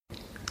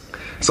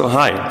So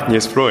hi,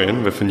 here's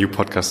Florian with a new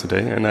podcast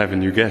today, and I have a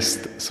new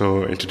guest.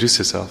 So introduce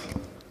yourself.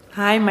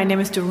 Hi, my name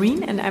is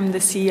Doreen, and I'm the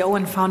CEO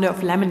and founder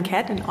of Lemon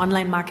Cat, an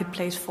online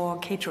marketplace for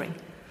catering.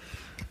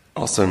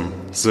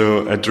 Awesome.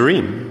 So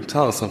Doreen,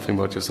 tell us something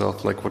about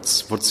yourself. Like,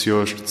 what's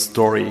your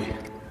story?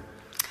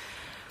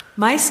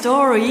 My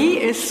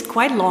story is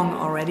quite long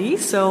already.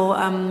 So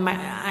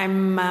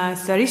I'm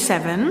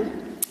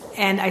 37,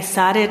 and I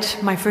started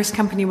my first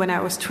company when I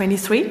was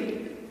 23.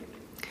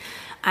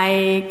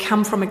 I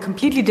come from a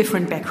completely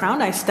different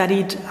background. I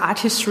studied art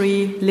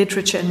history,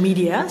 literature, and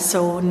media,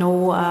 so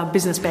no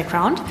business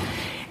background.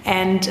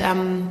 And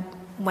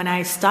when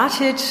I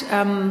started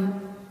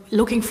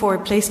looking for a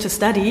place to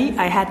study,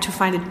 I had to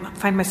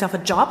find myself a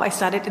job. I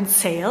started in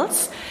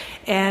sales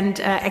and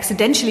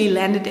accidentally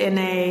landed in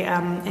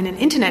an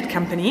internet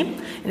company,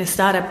 in a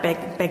startup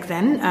back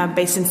then,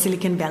 based in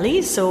Silicon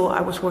Valley. So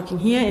I was working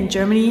here in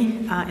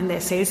Germany in their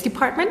sales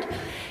department.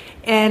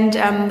 And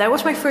that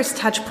was my first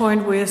touch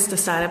point with the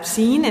startup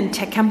scene and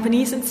tech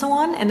companies and so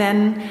on. And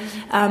then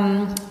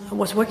I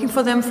was working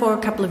for them for a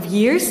couple of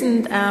years.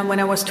 And when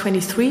I was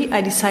 23,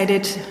 I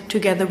decided,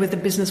 together with a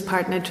business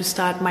partner, to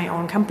start my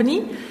own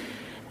company.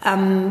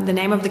 The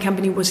name of the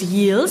company was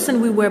Yields,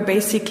 and we were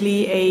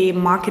basically a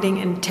marketing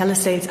and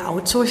telesales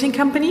outsourcing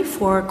company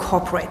for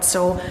corporates.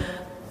 So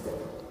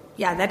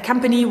yeah, that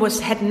company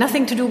had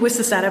nothing to do with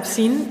the startup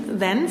scene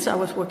then. So I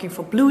was working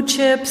for blue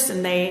chips,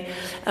 and they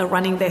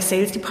running their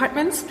sales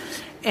departments.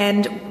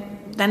 And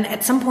then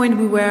at some point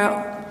we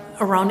were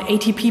around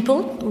 80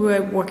 people. We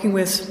were working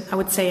with, I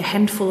would say, a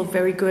handful of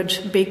very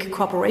good big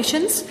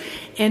corporations.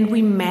 And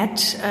we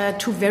met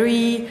two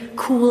very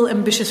cool,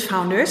 ambitious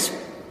founders.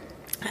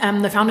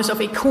 The founders of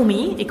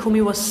Ecomi.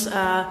 Ecomi was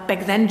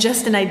back then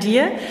just an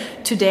idea.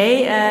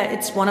 Today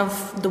it's one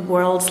of the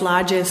world's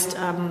largest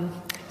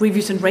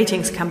reviews and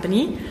ratings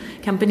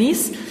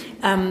companies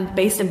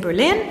based in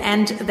Berlin,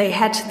 and they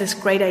had this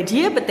great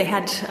idea, but they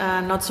had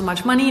not so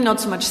much money, not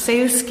so much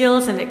sales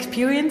skills and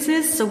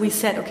experiences. So we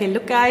said, okay,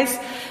 look guys,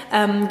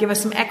 give us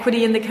some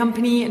equity in the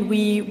company, and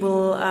we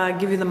will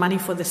give you the money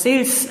for the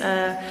sales,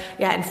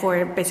 and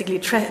for basically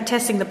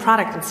testing the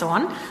product and so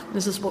on.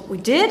 This is what we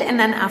did, and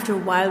then after a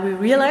while we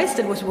realized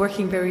it was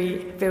working very,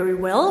 very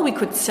well. We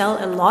could sell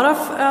a lot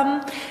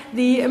of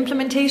the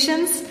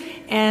implementations.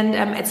 And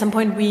at some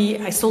point,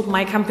 I sold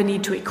my company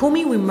to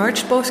Ecomi. We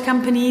merged both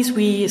companies.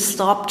 We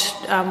stopped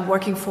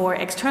working for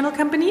external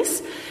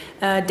companies,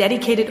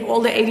 dedicated all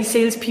the 80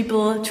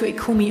 salespeople to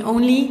Ecomi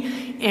only.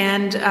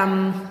 And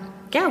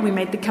we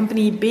made the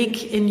company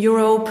big in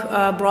Europe,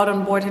 brought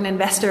on board an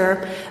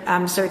investor.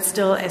 So it's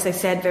still, as I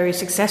said, very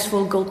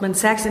successful. Goldman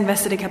Sachs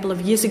invested a couple of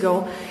years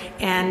ago.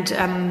 And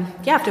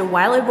after a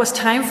while, it was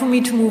time for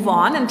me to move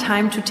on and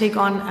time to take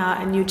on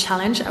a new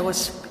challenge. I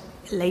was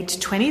late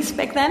 20s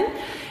back then.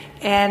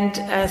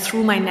 And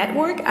through my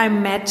network, I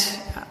met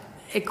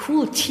a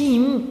cool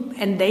team,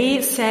 and they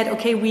said,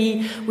 okay,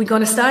 we're going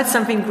to start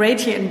something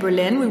great here in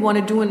Berlin. We want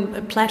to do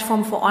a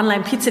platform for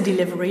online pizza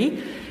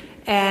delivery.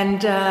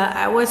 And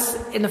I was,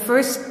 in the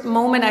first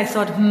moment, I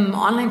thought,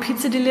 online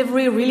pizza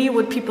delivery? Really?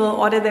 Would people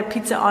order their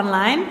pizza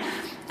online?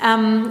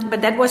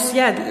 But that was,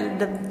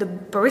 the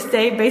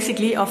birthday,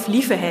 basically, of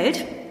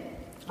Lieferheld,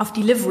 of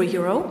Delivery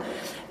Hero.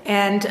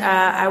 And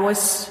I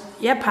was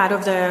part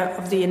of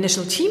the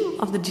initial team,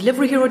 of the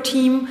Delivery Hero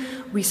team.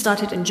 We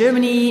started in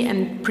Germany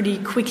and pretty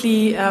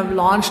quickly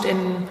launched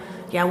in,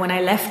 when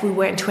I left, we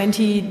were in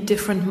 20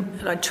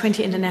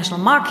 international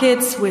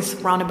markets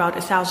with around about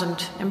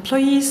 1,000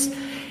 employees.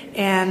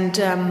 And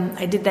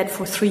I did that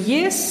for 3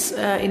 years,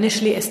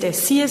 initially as their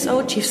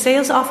CSO, Chief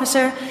Sales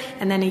Officer,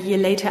 and then a year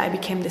later I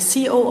became the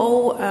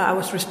COO. I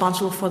was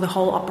responsible for the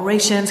whole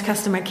operations,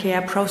 customer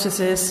care,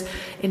 processes,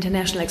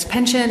 international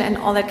expansion, and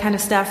all that kind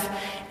of stuff.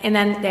 And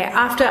then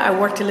thereafter I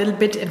worked a little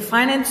bit in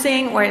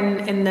financing or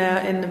in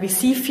the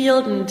VC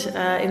field,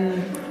 and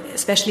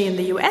especially in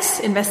the US,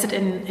 invested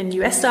in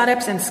US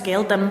startups and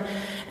scaled them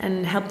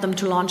and helped them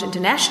to launch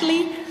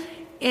internationally.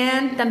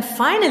 And then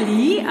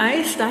finally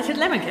I started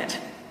Lemon Cat.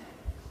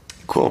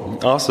 Cool,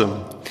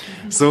 awesome.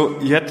 So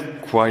you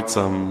had quite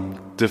some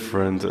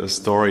different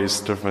stories,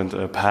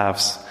 different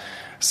paths.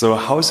 So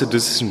how is the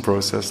decision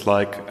process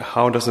like?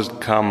 How does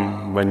it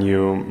come when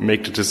you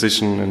make the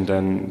decision and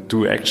then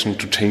do action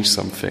to change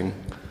something?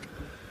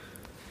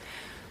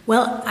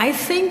 Well, I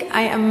think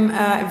I am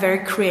a very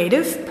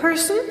creative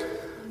person,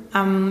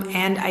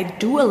 and I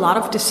do a lot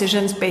of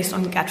decisions based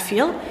on gut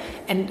feel.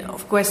 And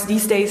of course,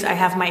 these days I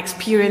have my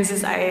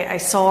experiences. I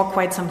saw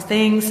quite some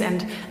things,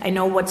 and I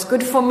know what's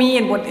good for me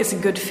and what is a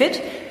good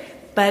fit.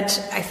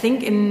 But I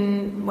think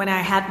when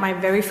I had my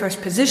very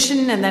first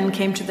position and then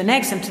came to the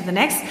next and to the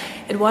next,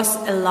 it was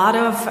a lot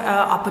of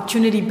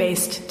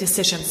opportunity-based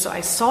decisions. So I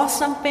saw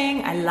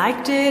something, I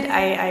liked it,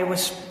 I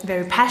was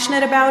very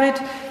passionate about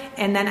it,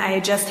 and then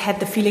I just had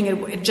the feeling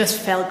it just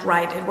felt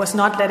right. It was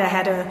not that I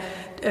had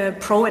a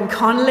pro and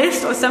con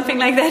list or something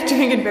like that,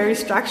 doing it very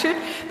structured,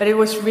 but it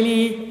was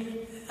really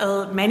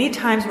many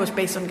times was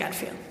based on gut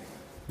feel.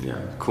 Yeah,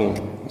 cool.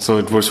 So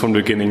it was from the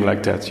beginning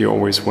like that. You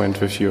always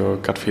went with your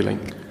gut feeling.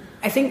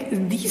 I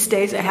think these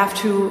days I have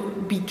to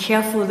be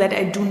careful that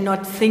I do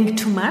not think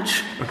too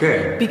much.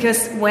 Okay.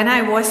 Because when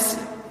I was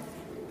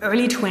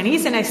early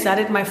 20s and I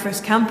started my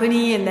first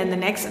company and then the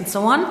next and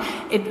so on,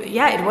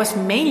 it was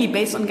mainly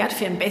based on gut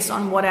feel and based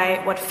on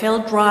what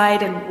felt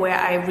right and where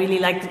I really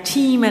liked the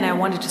team and I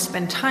wanted to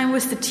spend time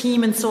with the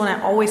team and so on.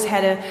 I always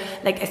had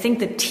I think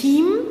the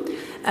team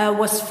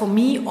was for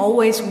me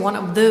always one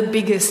of the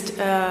biggest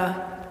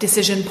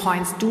decision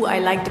points. Do I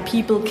like the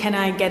people? Can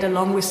I get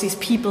along with these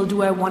people?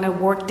 Do I want to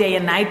work day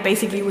and night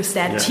basically with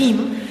that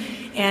team?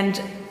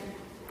 And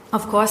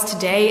of course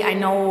today I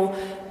know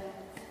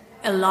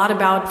a lot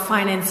about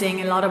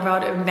financing, a lot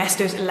about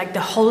investors, like the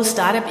whole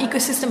startup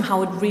ecosystem,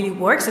 how it really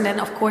works. And then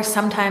of course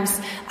sometimes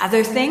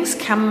other things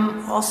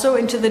come also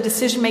into the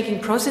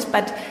decision-making process,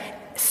 but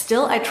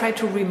still I try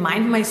to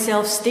remind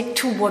myself, stick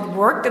to what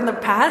worked in the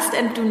past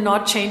and do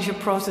not change your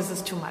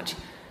processes too much.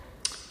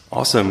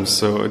 Awesome.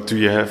 So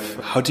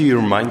how do you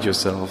remind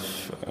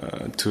yourself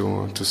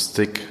to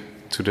stick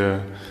to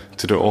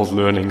the old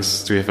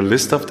learnings? Do you have a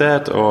list of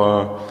that,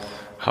 or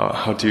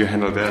how do you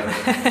handle that?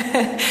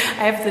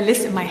 I have the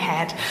list in my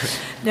head.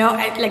 No,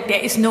 there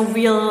is no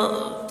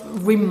real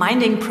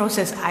reminding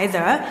process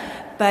either,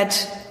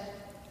 but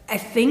I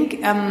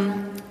think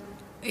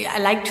I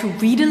like to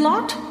read a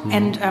lot,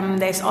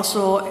 and there's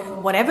also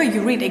whatever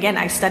you read. Again,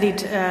 I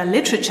studied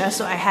literature,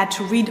 so I had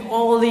to read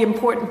all the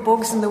important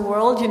books in the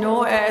world,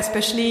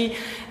 especially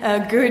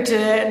Goethe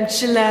and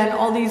Schiller and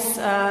all these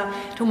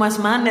Thomas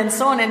Mann and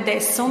so on. And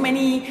there's so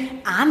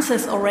many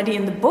answers already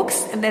in the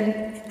books. And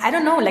then, I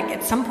don't know,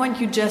 at some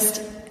point you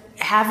just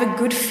have a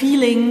good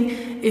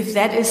feeling if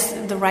that is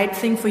the right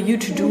thing for you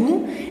to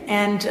do.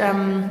 And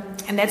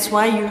that's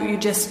why you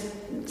just...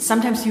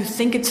 Sometimes you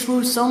think it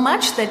through so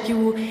much that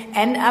you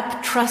end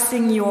up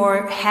trusting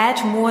your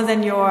head more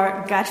than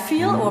your gut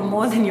feel or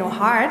more than your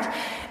heart.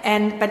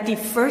 But the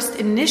first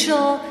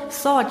initial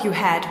thought you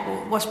had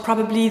was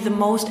probably the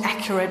most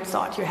accurate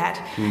thought you had.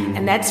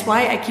 And that's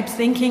why I keep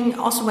thinking,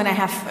 also when I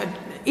have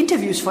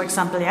interviews, for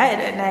example,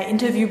 and I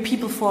interview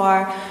people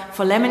for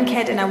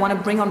Lemoncat, and I want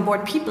to bring on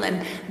board people,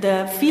 and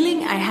the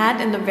feeling I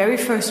had in the very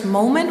first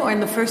moment or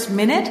in the first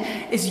minute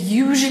is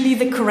usually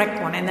the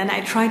correct one. And then I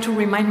try to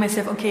remind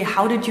myself, okay,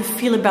 how did you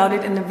feel about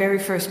it in the very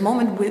first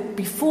moment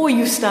before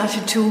you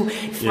started to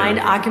find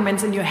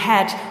arguments in your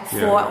head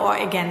for or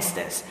against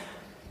this?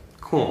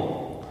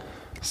 Cool.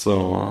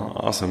 So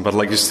awesome. But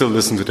you still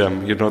listen to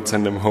them. You don't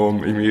send them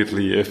home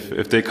immediately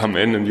if they come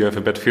in and you have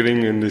a bad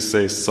feeling and they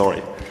say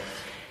sorry.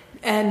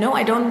 No,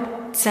 I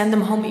don't send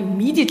them home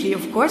immediately,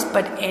 of course.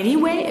 But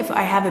anyway, if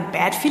I have a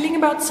bad feeling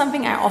about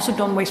something, I also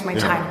don't waste my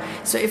time.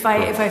 So if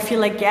I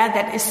feel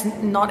that is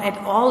not at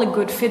all a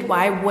good fit,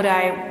 why would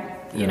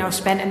I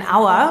spend an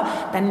hour?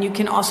 Then you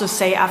can also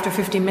say after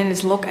 15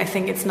 minutes, look, I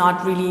think it's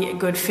not really a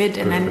good fit,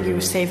 and then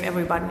you save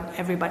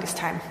everybody's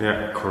time.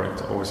 Yeah,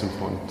 correct. Always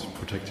important to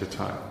protect your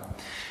time.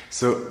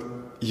 So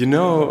you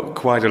know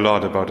quite a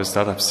lot about the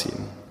startup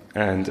scene,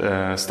 and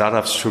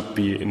startups should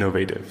be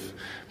innovative.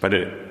 But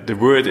the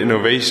word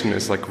innovation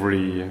is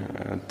really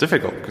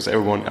difficult because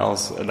everyone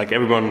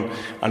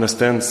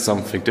understands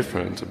something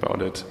different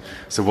about it.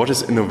 So what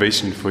is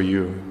innovation for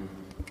you?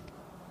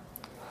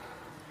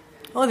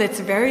 Oh, that's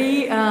a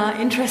very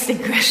interesting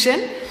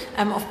question.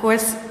 Of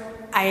course,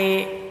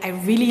 I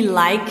really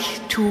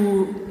like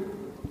to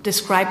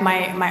describe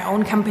my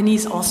own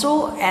companies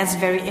also as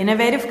very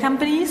innovative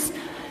companies.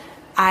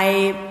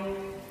 I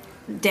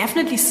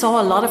definitely saw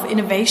a lot of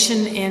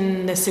innovation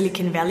in the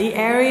Silicon Valley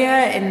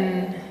area,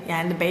 in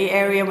the Bay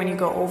Area. When you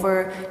go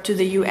over to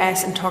the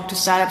US and talk to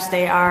startups,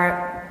 they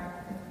are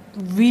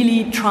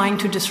really trying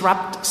to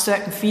disrupt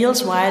certain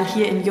fields, while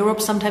here in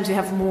Europe sometimes you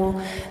have more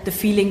the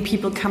feeling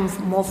people come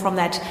more from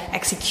that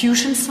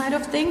execution side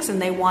of things,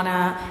 and they want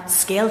to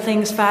scale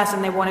things fast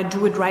and they want to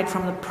do it right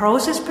from the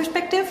process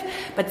perspective,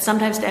 but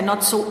sometimes they're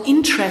not so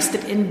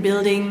interested in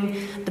building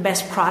the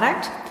best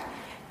product.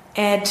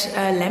 At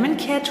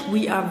Lemoncat,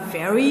 we are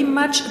very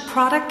much a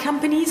product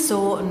company,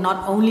 so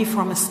not only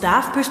from a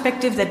staff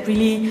perspective that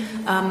really,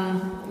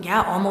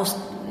 almost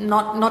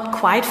not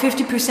quite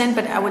 50%,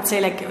 but I would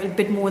say a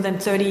bit more than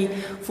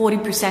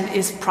 30-40%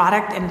 is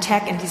product and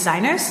tech and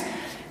designers.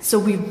 So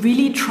we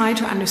really try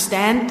to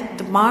understand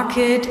the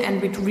market,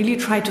 and we really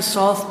try to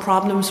solve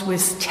problems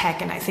with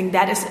tech. And I think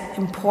that is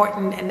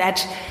important, and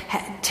that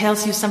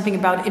tells you something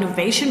about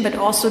innovation, but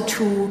also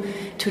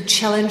to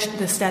challenge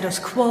the status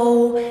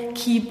quo,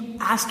 keep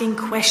asking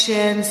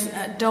questions,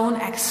 don't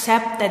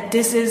accept that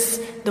this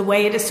is the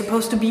way it is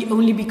supposed to be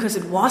only because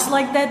it was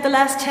like that the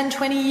last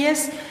 10-20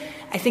 years.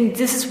 I think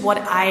this is what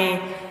I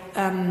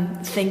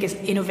think is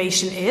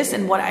innovation is,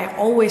 and what I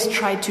always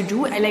try to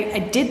do. I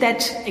did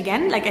that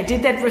again, I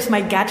did that with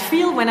my gut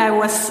feel when I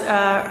was in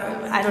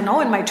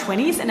my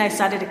 20s, and I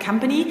started a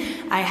company.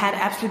 I had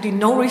absolutely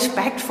no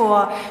respect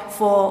for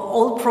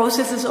old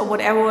processes or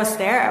whatever was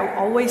there. I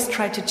always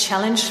tried to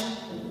challenge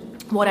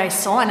what I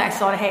saw, and I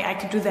thought, hey, I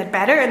could do that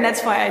better, and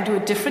that's why I do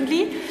it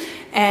differently.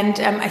 And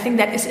I think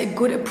that is a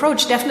good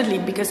approach, definitely,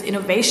 because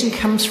innovation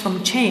comes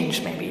from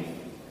change, maybe.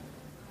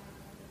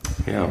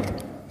 Yeah,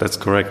 That's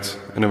correct.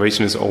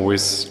 Innovation is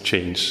always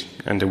change,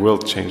 and the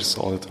world changes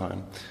all the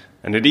time,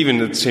 and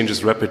it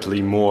changes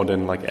rapidly, more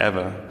than like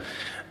ever.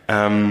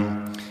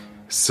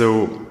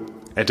 So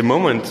at the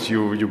moment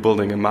you're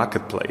building a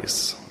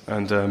marketplace,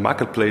 and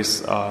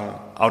marketplace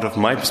are, out of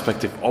my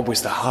perspective,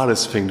 always the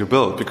hardest thing to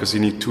build, because you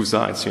need two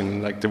sides. You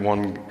know, like the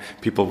one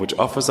people which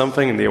offer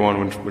something and the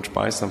one which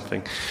buy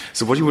something.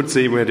 So what you would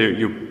say were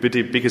your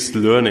biggest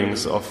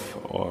learnings of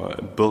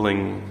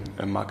building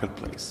a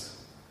marketplace?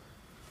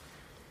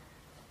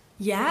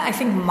 Yeah, I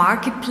think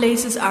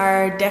marketplaces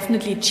are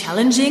definitely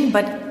challenging,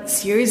 but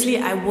seriously,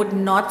 I would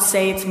not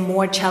say it's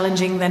more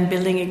challenging than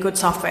building a good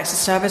software as a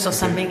service or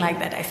something like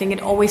that. I think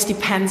it always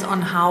depends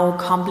on how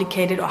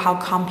complicated or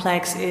how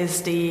complex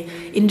is the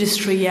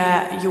industry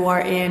you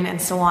are in,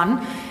 and so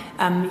on.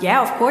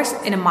 Yeah, of course,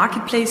 in a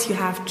marketplace you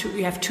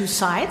have two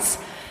sides.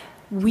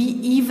 We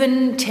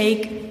even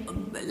take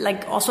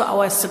like also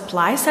our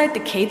supply side,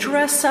 the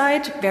caterer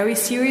side, very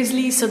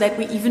seriously, so that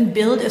we even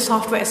build a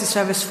software as a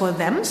service for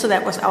them. So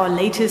that was our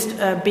latest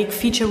big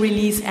feature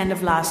release end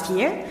of last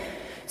year.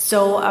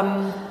 So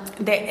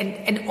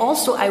and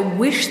also I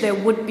wish there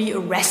would be a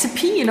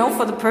recipe,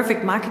 for the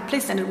perfect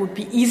marketplace, and it would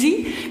be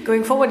easy.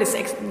 Going forward,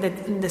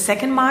 the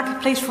second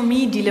marketplace for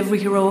me, Delivery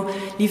Hero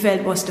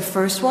Liefeld, was the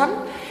first one.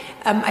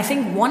 I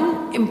think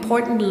one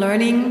important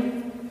learning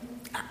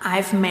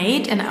I've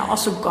made, and I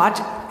also got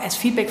as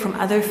feedback from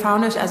other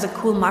founders, as a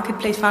cool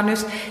marketplace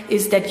founders,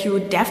 is that you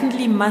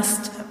definitely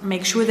must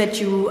make sure that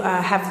you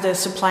have the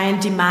supply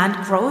and demand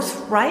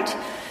growth right.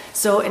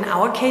 So in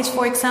our case,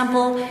 for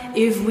example,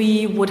 if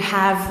we would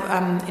have,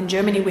 in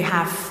Germany we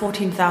have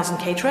 14,000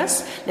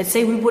 caterers, let's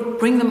say we would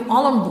bring them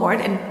all on board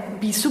and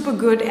be super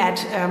good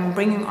at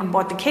bringing on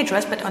board the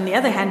caterers, but on the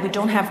other hand we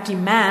don't have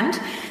demand,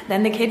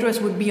 then the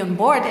caterers would be on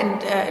board,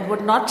 and it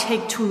would not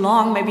take too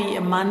long, maybe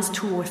a month,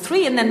 2 or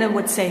 3, and then they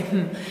would say,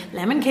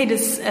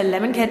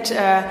 Lemoncat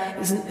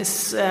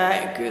is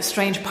a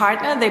strange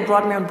partner, they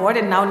brought me on board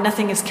and now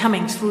nothing is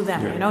coming through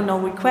them, no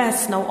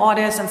requests, no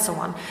orders, and so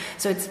on.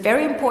 So it's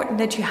very important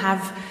that you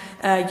have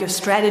your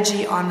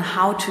strategy on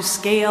how to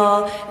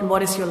scale and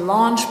what is your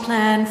launch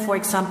plan. For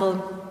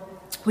example,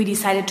 we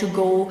decided to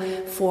go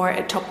for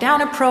a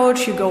top-down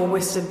approach. You go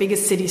with the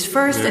biggest cities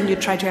first, and you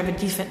try to have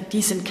a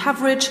decent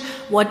coverage.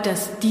 What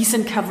does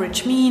decent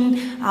coverage mean?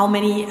 How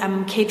many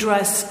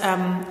caterers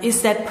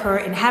is that per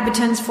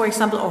inhabitants, for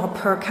example, or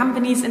per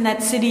companies in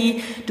that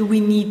city? Do we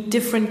need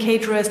different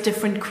caterers,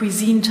 different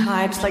cuisine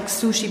types like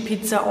sushi,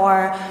 pizza,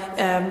 or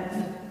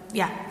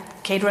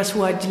caterers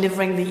who are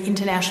delivering the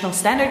international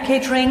standard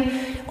catering,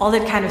 all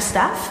that kind of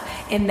stuff.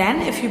 And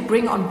then if you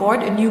bring on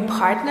board a new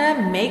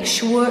partner, make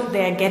sure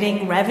they're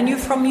getting revenue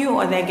from you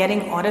or they're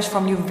getting orders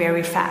from you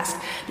very fast,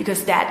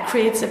 because that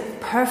creates a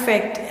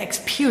perfect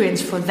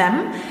experience for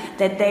them,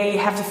 that they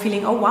have the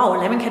feeling, oh wow,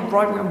 Lemoncat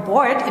brought me on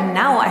board and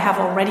now I have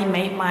already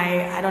made my,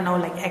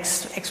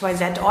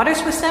 XYZ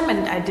orders with them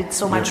and I did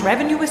so much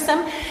revenue with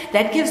them.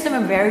 That gives them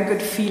a very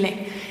good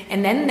feeling.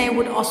 And then they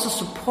would also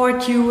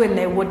support you, and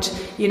they would,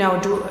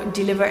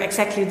 deliver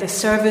exactly the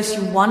service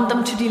you want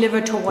them to deliver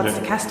towards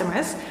the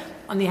customers.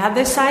 On the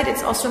other side,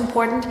 it's also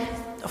important,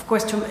 of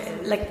course,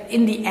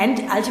 in the end,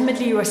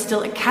 ultimately you are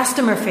still a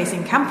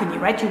customer-facing company,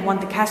 right? You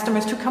want the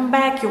customers to come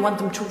back, you want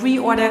them to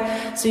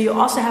reorder, so you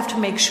also have to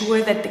make sure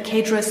that the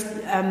caterers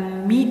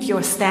meet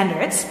your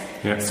standards.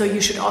 Yeah. So you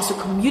should also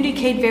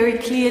communicate very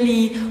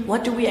clearly,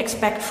 what do we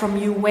expect from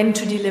you, when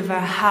to deliver,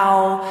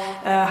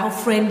 how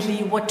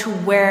friendly, what to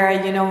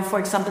wear, for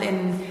example,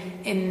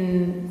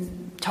 in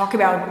talk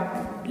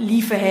about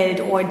Lieferheld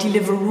or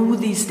Deliveroo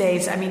these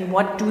days. I mean,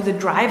 what do the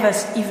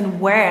drivers even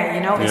wear?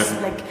 It's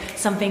like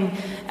something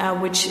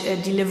which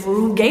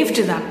Deliveroo gave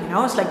to them.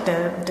 It's like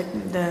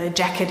the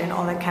jacket and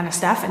all that kind of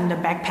stuff and the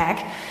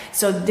backpack.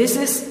 So this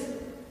is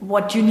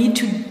what you need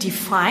to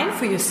define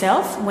for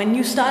yourself when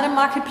you start a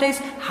marketplace,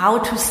 how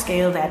to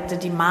scale that, the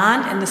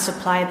demand and the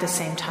supply at the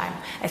same time.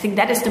 I think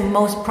that is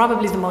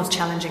probably the most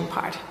challenging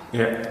part.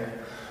 Yeah.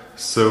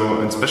 So,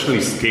 especially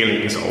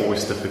scaling is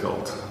always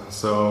difficult.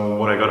 So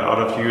what I got out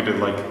of you,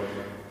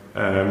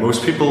 that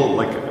most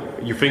people,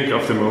 you think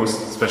of the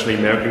most, especially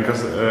American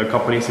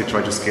companies, they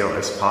try to scale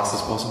as fast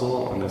as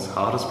possible and as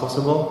hard as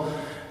possible.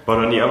 But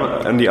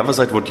on the other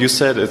side, what you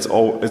said,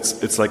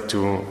 it's like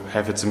to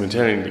have it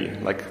simultaneously,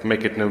 like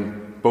make it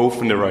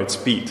both in the right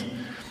speed.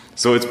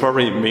 So it's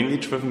probably mainly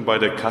driven by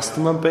the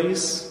customer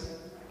base,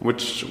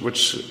 which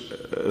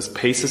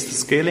paces the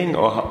scaling,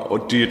 or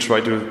do you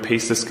try to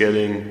pace the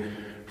scaling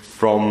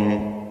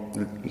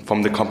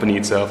from the company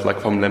itself, like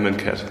from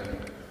Lemoncat?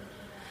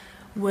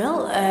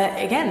 Well,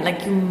 again,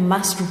 you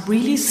must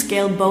really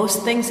scale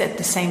both things at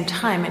the same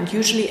time, and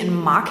usually in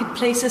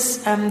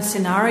marketplaces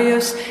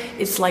scenarios,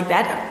 it's like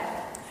that.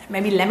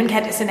 Maybe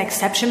Lemoncat is an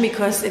exception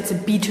because it's a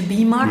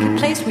B2B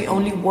marketplace. We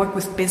only work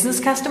with business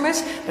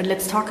customers, but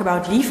let's talk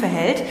about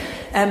Lieferheld.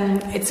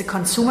 It's a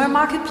consumer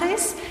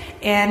marketplace,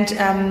 and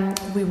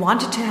we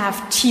wanted to have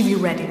TV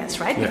readiness,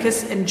 right? Yeah.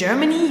 Because in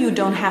Germany, you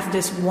don't have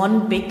this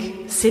one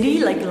big city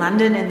like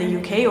London in the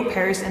UK or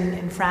Paris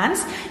in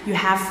France. You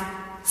have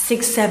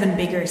 6-7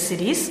 bigger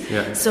cities.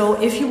 Yeah.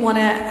 So if you want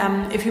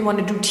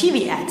to do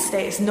TV ads,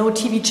 there is no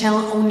TV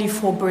channel only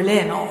for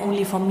Berlin or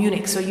only for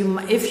Munich. So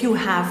if you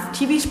have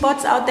TV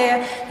spots out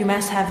there, you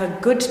must have a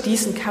good,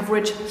 decent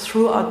coverage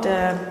throughout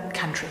the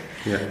country.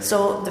 Yeah.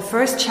 So the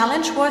first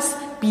challenge was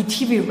be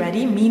TV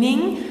ready,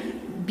 meaning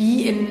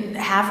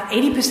have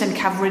 80%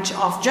 coverage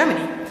of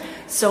Germany.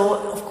 So,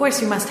 of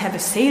course, you must have a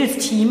sales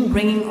team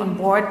bringing on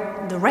board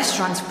the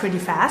restaurants pretty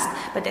fast.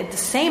 But at the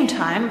same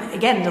time,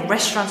 again, the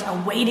restaurants are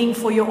waiting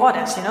for your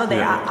orders. They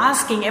are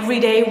asking every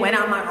day, when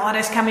are my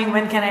orders coming?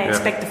 When can I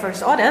expect the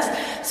first orders?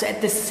 So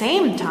at the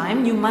same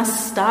time, you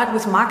must start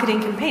with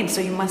marketing campaigns.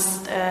 So you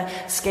must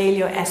scale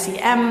your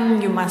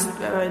SEM. You must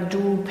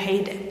do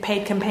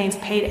paid campaigns,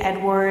 paid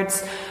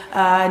AdWords,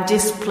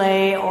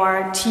 display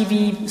or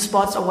TV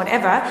spots or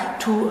whatever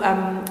to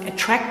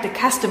attract the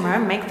customer,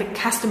 make the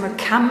customer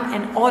come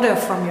and order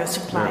from your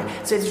supply.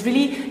 Yeah. So it's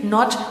really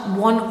not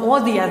one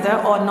or the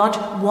other, or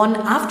not one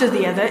after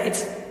the other.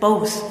 It's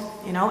both,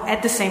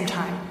 at the same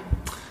time.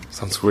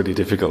 Sounds really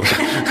difficult.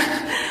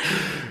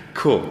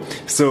 Cool.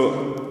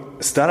 So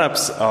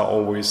startups are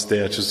always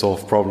there to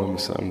solve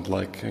problems, and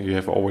you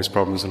have always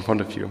problems in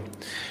front of you.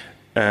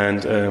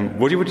 And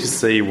what would you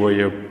say were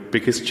your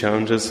biggest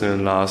challenges in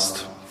the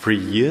last 3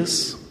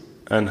 years,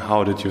 and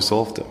how did you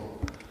solve them?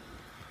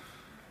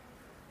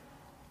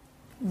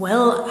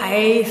 Well,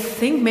 I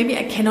think maybe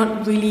I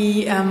cannot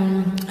really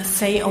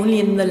say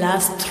only in the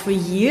last 3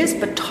 years,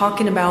 but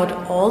talking about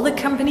all the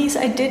companies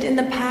I did in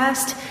the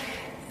past,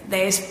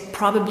 there's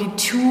probably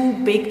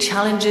 2 big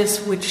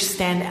challenges which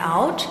stand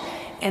out,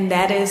 and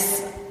that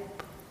is,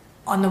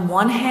 on the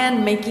one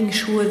hand, making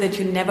sure that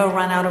you never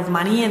run out of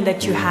money and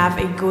that you have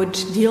a good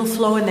deal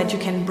flow and that you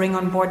can bring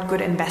on board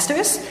good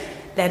investors.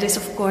 That is,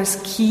 of course,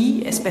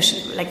 key,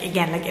 especially,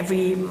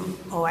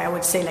 I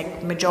would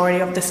say, majority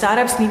of the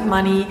startups need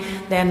money.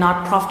 They're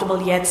not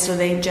profitable yet, so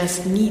they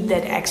just need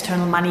that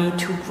external money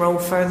to grow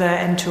further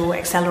and to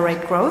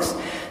accelerate growth.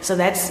 So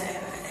that's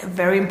a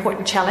very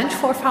important challenge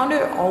for a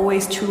founder,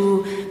 always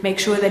to make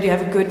sure that you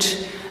have a good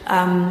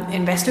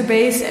investor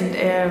base and,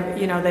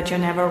 that you're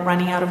never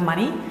running out of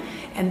money.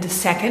 And the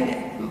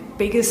second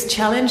biggest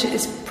challenge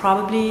is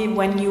probably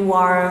when you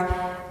are,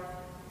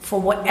 for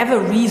whatever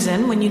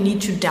reason, when you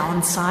need to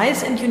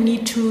downsize and you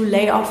need to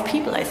lay off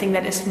people. I think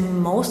that is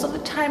most of the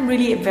time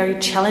really a very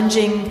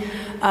challenging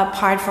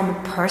part from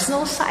a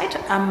personal side.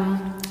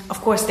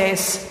 Of course,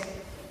 there's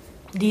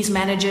these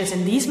managers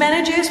and these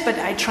managers, but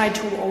I try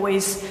to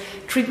always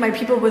treat my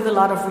people with a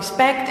lot of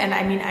respect, and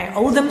I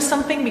owe them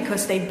something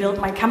because they built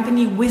my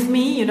company with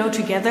me,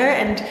 together,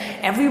 and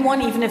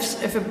everyone, even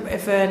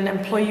if an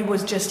employee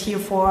was just here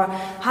for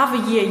half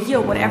a year,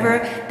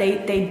 whatever,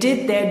 they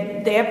did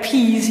their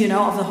piece,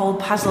 of the whole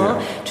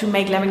puzzle to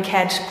make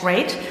Lemoncat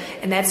great.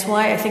 And that's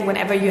why I think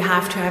whenever you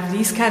have to have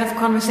these kind of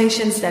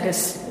conversations, that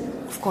is,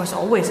 of course,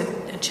 always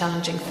a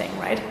challenging thing,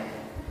 right?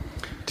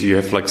 Do you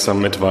have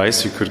some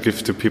advice you could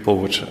give to people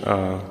which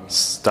are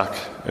stuck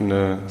in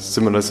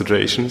similar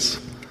situations?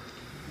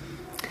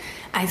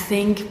 I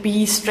think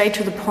be straight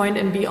to the point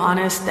and be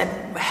honest.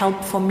 That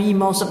helped for me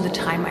most of the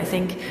time.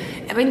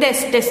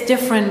 There's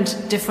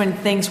different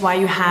things why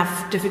you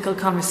have difficult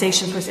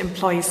conversations with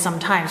employees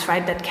sometimes,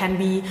 right? That can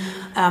be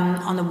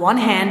on the one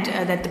hand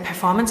that the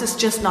performance is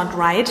just not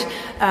right,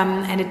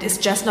 and it is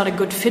just not a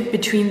good fit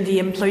between the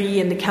employee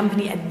and the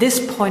company at this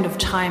point of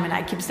time. And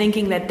I keep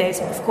thinking that there's,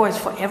 of course,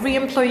 for every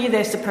employee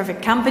there's the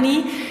perfect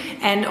company,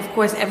 and of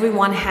course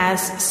everyone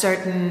has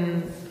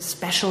certain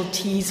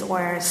specialties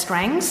or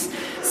strengths.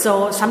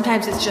 So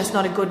sometimes it's just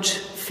not a good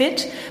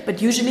fit,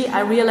 but usually I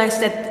realize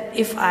that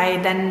if I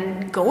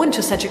then go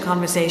into such a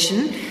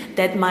conversation,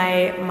 that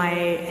my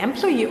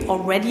employee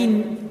already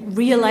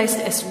realized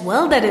as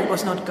well that it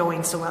was not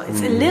going so well.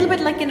 It's a little bit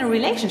like in a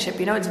relationship,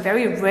 it's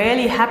very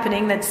rarely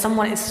happening that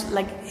someone is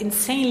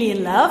insanely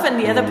in love and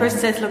the other person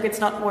says, look, it's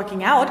not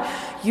working out.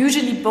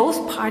 Usually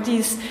both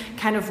parties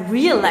kind of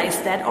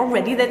realize that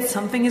already, that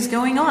something is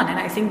going on. And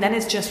I think then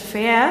it's just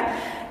fair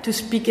to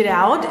speak it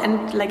out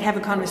and have a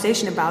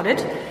conversation about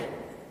it.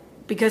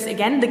 Because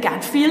again, the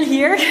gut feel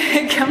here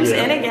comes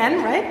in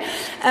again, right?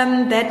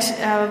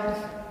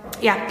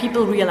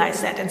 People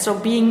realize that. And so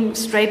being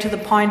straight to the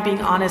point,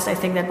 being honest, I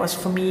think that was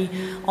for me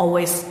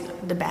always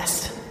the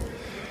best.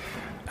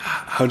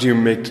 How do you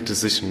make the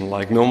decision?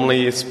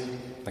 Normally it's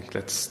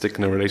let's stick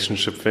in a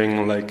relationship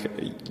thing,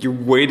 you're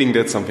waiting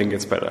that something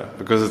gets better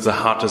because it's a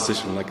hard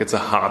decision. It's a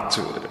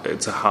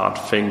hard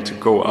thing to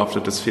go after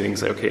this feeling,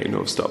 say, okay,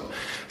 no, stop.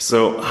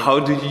 So how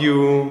do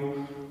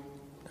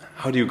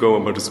you go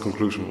about this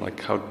conclusion?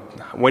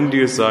 When do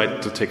you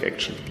decide to take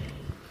action?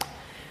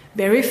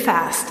 Very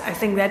fast. I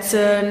think that's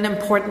an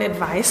important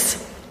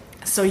advice.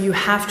 So you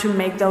have to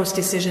make those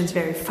decisions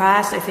very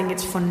fast. I think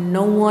it's for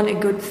no one a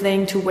good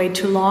thing to wait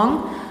too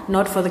long,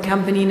 not for the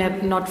company,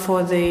 not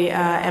for the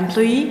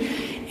employee.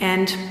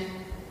 And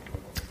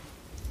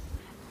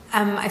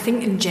I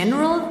think in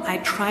general, I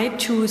try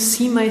to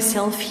see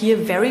myself here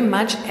very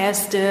much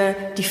as the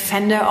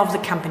defender of the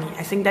company.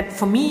 I think that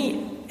for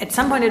me, at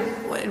some point,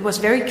 it was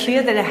very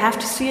clear that I have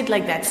to see it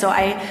like that. So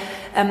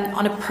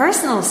On a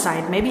personal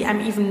side, maybe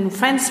I'm even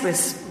friends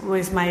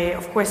with my,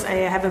 of course, I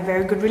have a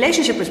very good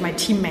relationship with my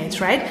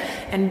teammates, right?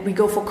 And we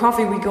go for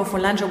coffee, we go for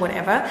lunch or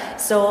whatever.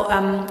 So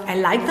I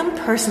like them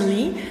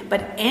personally,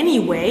 but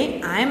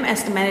anyway, I'm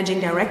as the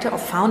managing director or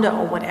founder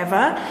or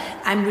whatever,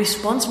 I'm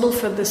responsible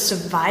for the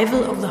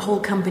survival of the whole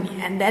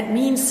company. And that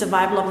means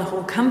survival of the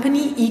whole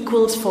company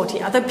equals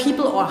 40 other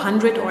people or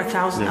 100 or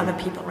 1,000 other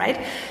people,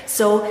 right?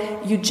 So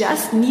you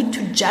just need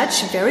to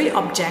judge very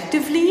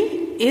objectively,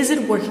 is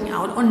it working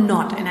out or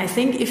not? And I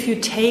think if you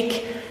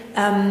take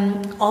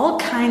all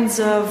kinds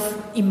of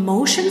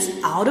emotions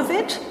out of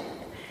it,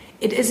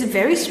 it is a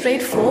very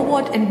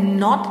straightforward and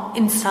not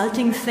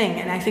insulting thing.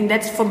 And I think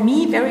that's, for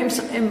me, very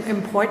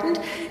important.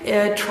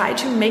 Try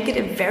to make it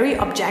a very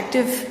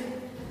objective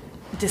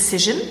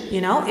decision.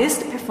 Is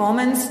the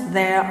performance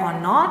there or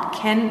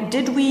not?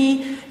 Did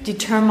we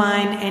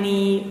determine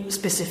any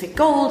specific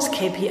goals,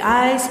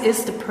 KPIs?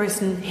 Is the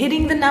person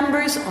hitting the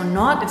numbers or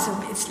not?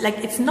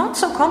 It's not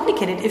so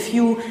complicated if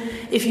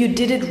you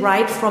did it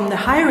right from the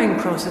hiring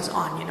process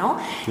on,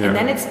 And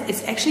then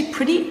it's actually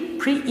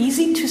pretty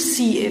easy to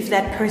see if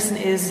that person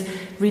is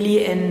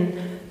really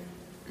an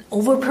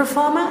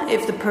overperformer,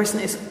 if the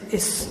person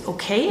is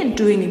okay and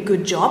doing a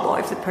good job, or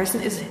if the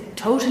person is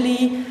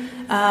totally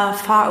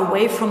far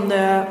away from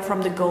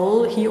the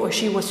goal he or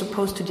she was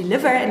supposed to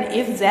deliver. And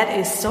if that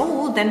is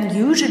so, then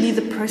usually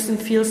the person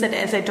feels that,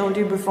 as I told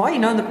you before,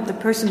 the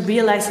person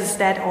realizes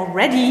that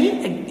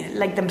already,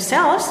 like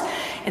themselves,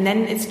 and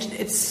then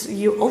it's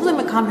you owe them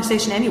a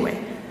conversation anyway.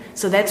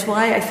 So that's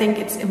why I think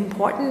it's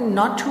important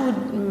not to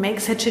make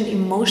such an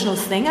emotional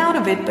thing out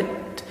of it,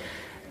 but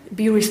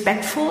be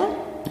respectful,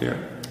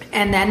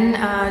 and then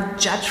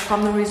judge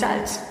from the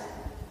results.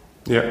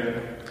 Yeah.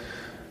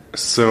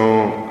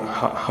 So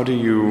how do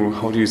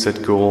you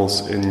set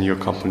goals in your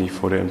company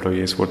for the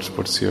employees?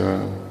 What's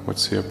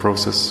your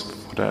process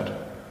for that?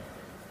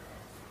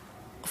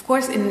 Of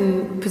course,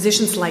 in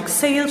positions like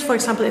sales, for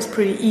example, it's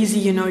pretty easy.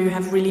 You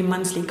have really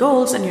monthly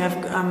goals, and you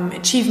have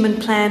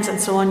achievement plans and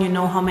so on. You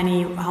know how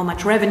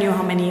much revenue,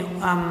 how many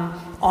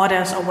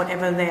orders or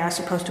whatever they are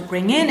supposed to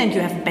bring in, and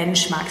you have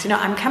benchmarks.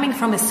 I'm coming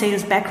from a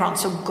sales background,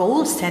 so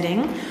goal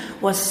setting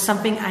was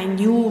something I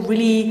knew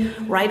really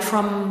right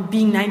from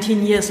being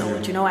 19 years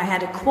old. I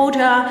had a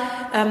quota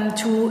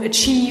to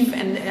achieve,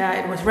 and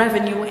it was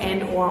revenue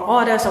and or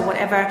orders or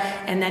whatever,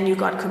 and then you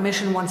got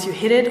commission once you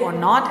hit it or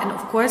not. And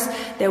of course,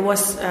 there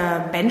was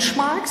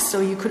benchmarks, so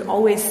you could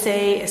always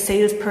say a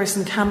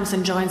salesperson comes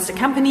and joins the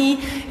company,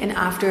 and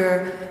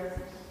after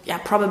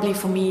probably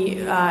for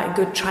me, a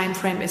good time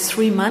frame is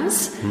 3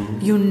 months.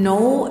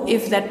 Mm-hmm.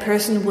 If that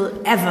person will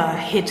ever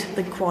hit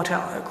the quota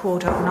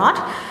or not.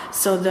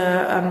 So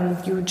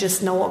you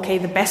just know, okay,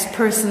 the best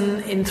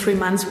person in 3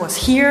 months was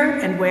here,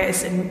 and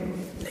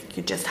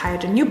you just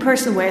hired a new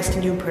person, where's the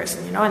new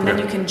person, and then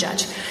you can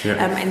judge.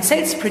 And say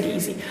it's pretty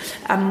easy.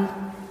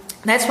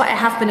 That's why I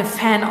have been a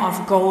fan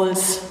of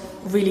goals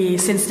really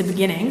since the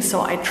beginning.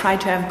 So I try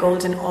to have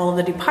goals in all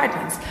the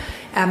departments.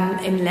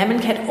 In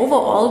Lemoncat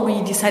overall,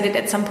 we decided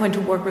at some point to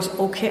work with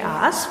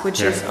OKRs,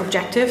 which is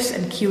objectives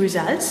and key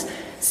results.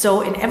 So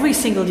in every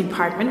single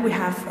department, we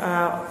have,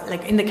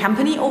 in the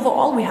company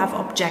overall, we have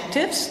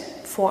objectives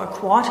for a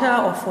quarter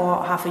or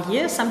for half a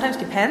year, sometimes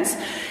depends.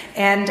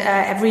 And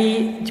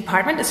every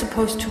department is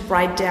supposed to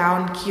write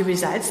down key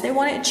results they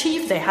want to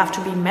achieve. They have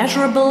to be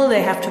measurable,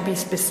 they have to be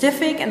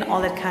specific, and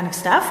all that kind of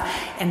stuff.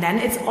 And then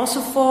it's also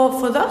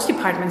for those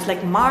departments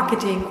like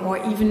marketing or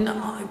even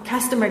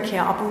customer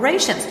care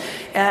operations.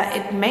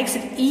 It makes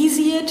it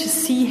easier to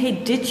see,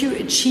 hey, did you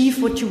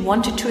achieve what you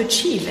wanted to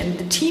achieve? And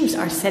the teams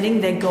are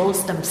setting their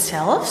goals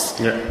themselves.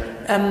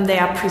 They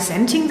are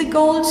presenting the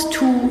goals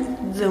to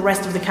the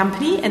rest of the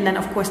company, and then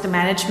of course the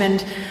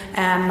management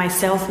and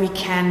myself, we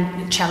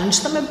can challenge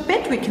them a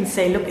bit. We can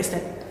say, look, is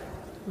that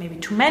maybe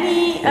too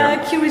many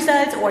key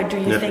results, or do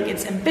you think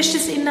it's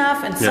ambitious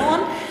enough, and so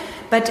on.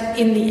 But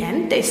in the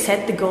end, they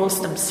set the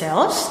goals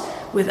themselves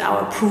with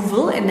our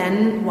approval, and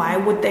then why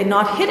would they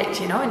not hit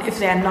it, and if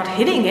they're not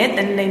hitting it,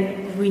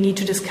 then we need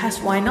to discuss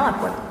why not,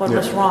 what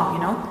was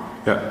wrong,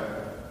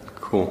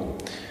 Cool,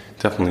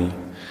 definitely.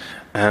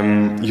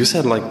 You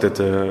said that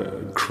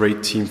a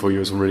great team for you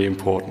is really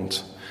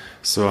important.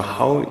 So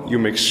how you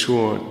make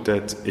sure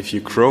that if you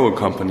grow a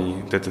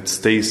company, that it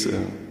stays a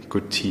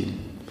good team?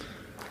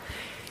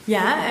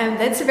 Yeah,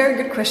 that's a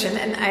very good question,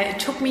 and it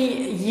took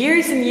me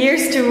years and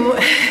years to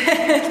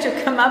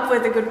to come up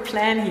with a good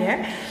plan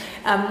here.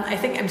 I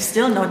think I'm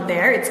still not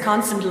there. It's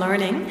constant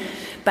learning.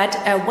 But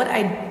what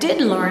I did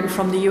learn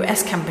from the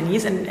US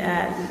companies, and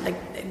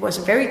it was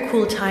a very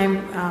cool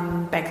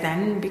time back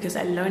then, because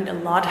I learned a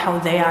lot how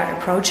they are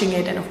approaching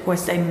it, and of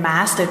course they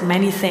mastered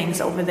many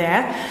things over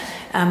there.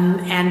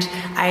 And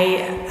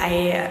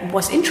I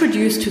was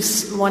introduced to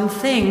one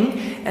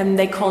thing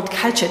they called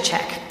Culture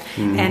Check.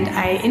 Mm-hmm. And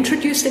I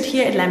introduced it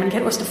here at Lemoncat.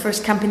 It was the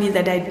first company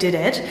that I did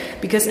it,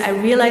 because I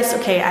realized,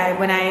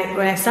 when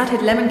I started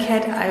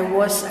Lemoncat, I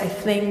was, I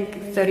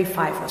think,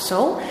 35 or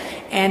so,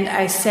 and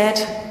I said,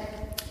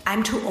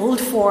 I'm too old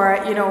for,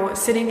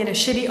 sitting in a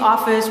shitty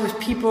office with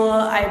people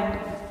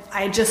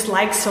I just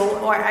like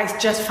or I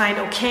just find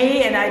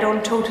okay and I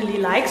don't totally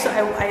like. So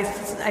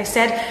I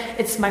said,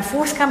 it's my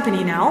fourth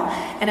company now,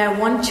 and I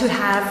want to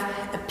have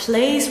a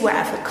place where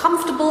I feel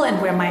comfortable and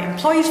where my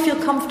employees feel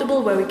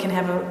comfortable, where we can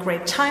have a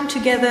great time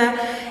together.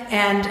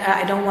 And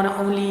I don't want to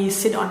only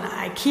sit on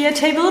IKEA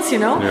tables,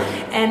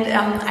 And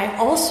I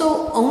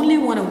also only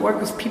want to work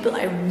with people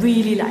I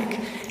really like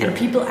and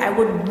people I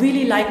would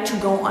really like to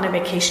go on a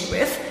vacation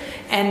with.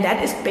 And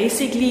that is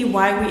basically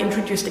why we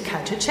introduced the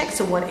culture check.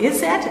 So what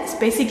is that? It's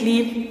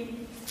basically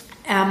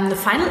the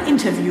final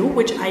interview,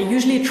 which I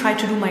usually try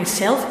to do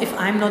myself if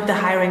I'm not the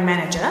hiring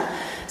manager.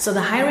 So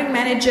the hiring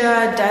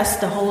manager does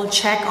the whole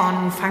check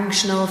on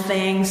functional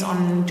things,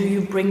 on do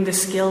you bring the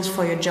skills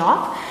for your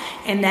job?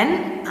 And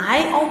then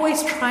I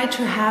always try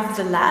to have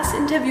the last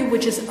interview,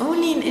 which is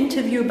only an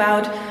interview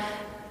about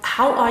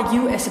how are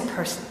you as a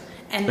person?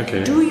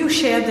 And do you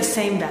share the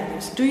same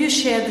values? Do you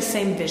share the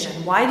same vision?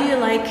 Why do you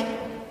like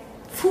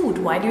food?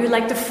 Why do you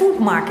like the food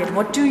market?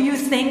 What do you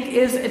think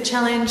is a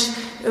challenge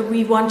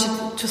we want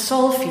to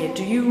solve here?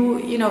 Do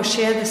you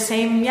share the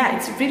same? Yeah,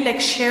 it's really like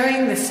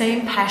sharing the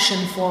same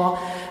passion for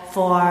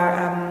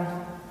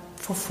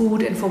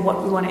food and for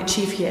what we want to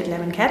achieve here at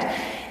Lemon Cat.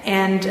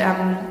 And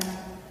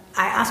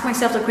I asked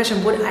myself the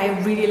question: would I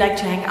really like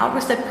to hang out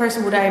with that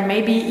person? Would I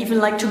maybe even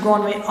like to go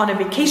on a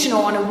vacation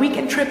or on a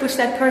weekend trip with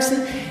that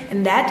person?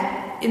 And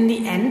that, in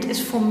the end,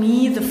 is for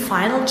me the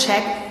final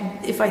check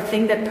if I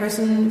think that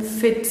person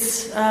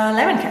fits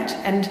Lemon Cat.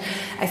 And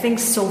I think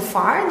so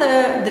far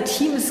the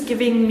team is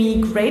giving me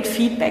great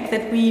feedback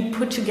that we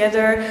put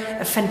together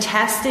a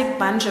fantastic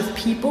bunch of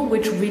people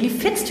which really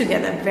fits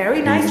together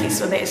very nicely.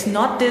 So there is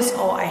not this,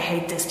 oh, I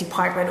hate this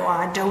department, or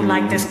I don't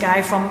like this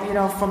guy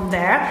from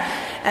there.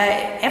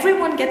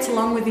 Everyone gets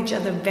along with each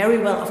other very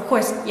well. Of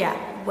course,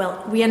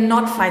 well, we are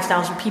not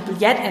 5,000 people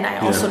yet, and I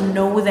also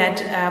know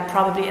that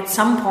probably at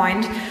some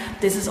point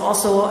this is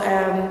also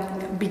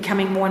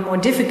becoming more and more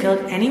difficult.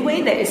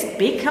 Anyway, there is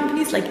big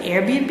companies like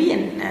Airbnb,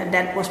 and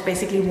that was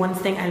basically one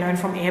thing I learned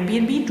from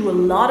Airbnb. Do a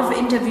lot of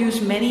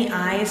interviews, many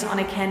eyes on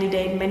a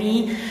candidate,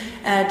 many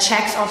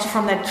checks also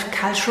from that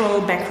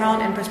cultural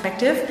background and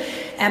perspective.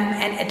 And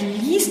at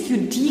least you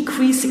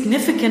decrease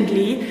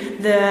significantly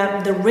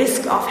the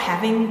risk of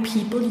having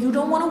people you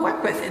don't want to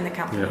work with in the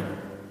company.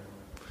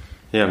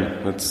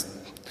 Yeah,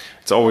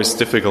 it's always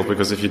difficult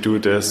because if you do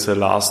this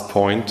last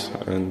point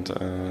and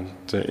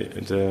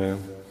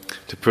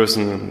the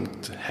person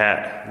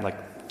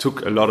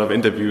took a lot of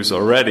interviews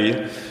already,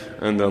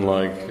 and then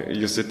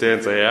you sit there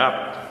and say,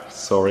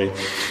 sorry.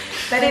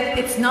 But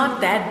it's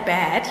not that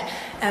bad.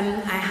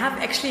 I have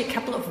actually a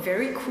couple of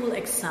very cool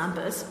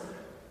examples.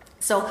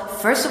 So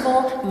first of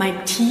all, my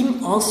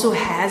team also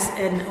has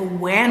an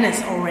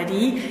awareness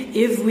already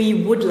if we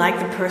would like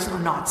the person or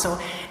not. So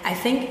I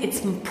think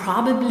it's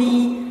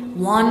probably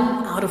 1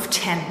 out of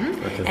 10.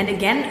 Okay. And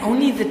again,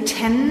 only the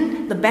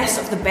 10, the best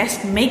of the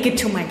best, make it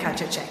to my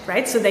culture check,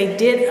 right? So they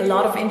did a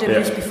lot of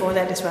interviews before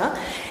that as well.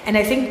 And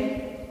I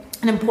think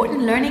an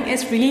important learning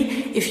is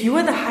really, if you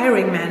are the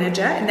hiring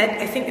manager, and that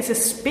I think is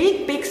a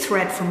big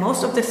threat for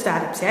most of the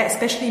startups,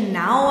 especially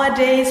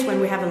nowadays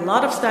when we have a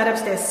lot of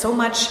startups, there's so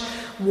much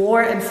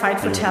war and fight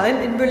for talent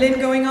in Berlin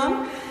going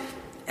on,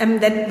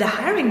 that the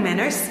hiring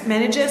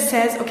manager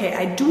says, okay,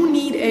 I do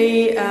need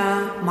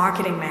a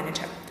marketing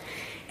manager.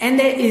 And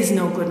there is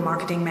no good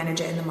marketing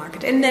manager in the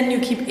market. And then you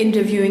keep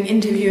interviewing,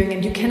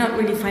 and you cannot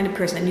really find a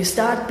person. And you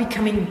start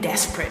becoming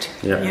desperate,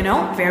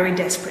 very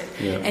desperate.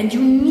 Yeah. And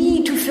you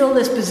need to fill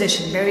this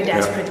position very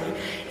desperately.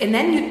 Yeah. And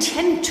then you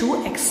tend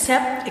to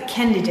accept a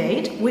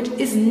candidate which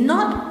is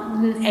not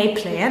an A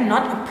player,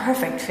 not a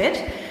perfect fit.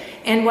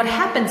 And what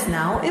happens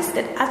now is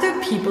that other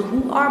people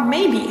who are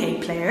maybe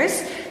A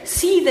players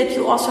see that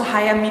you also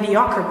hire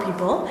mediocre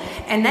people.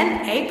 And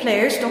then A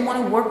players don't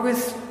want to work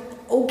with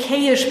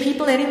okay-ish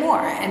people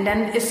anymore, and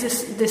then it's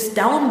this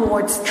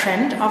downwards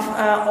trend of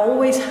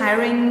always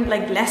hiring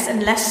less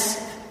and less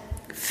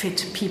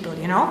fit people,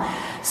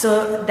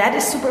 So that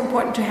is super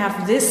important to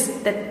have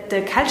that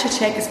the culture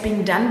check is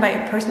being done by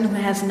a person who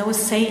has no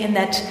say in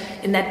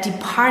that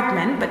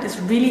department, but is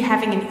really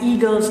having an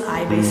eagle's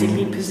eye,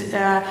 basically,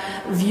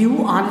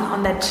 view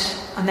on that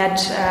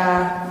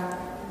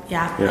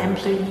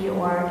employee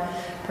or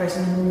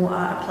person who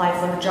applied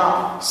for the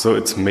job. So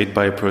it's made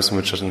by a person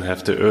which doesn't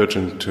have the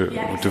urgent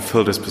to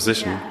fill this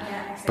position.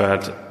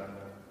 Exactly.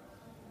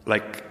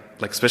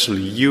 But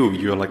especially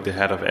you're like the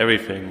head of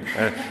everything.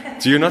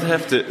 Do you not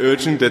have the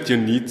urgent that you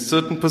need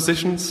certain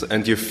positions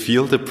and you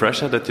feel the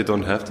pressure that you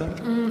don't have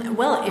them?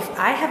 Well, if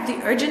I have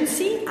the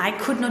urgency, I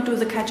could not do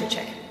the culture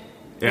check.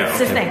 That's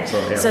the thing.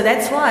 So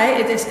that's why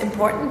it is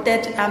important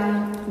that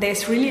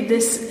there's really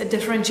this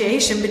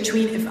differentiation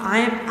between if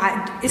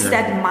is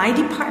that my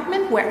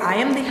department where I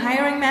am the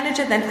hiring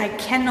manager, then I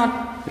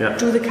cannot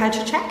do the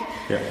culture check.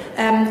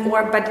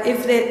 But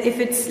if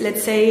it's,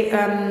 let's say,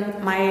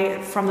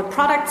 from the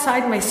product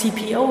side, my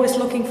CPO is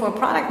looking for a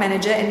product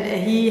manager,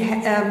 and he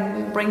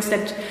brings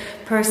that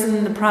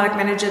person, the product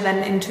manager,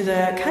 then into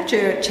the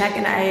culture check,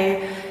 and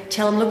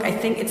tell him, look, I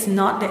think it's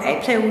not the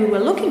A player we were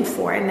looking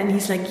for. And then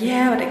he's like,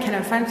 yeah, but I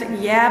cannot find it.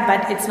 Yeah,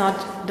 but it's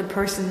not the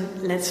person.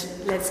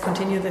 Let's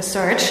continue the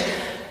search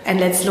and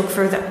let's look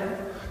further.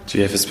 Do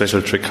you have a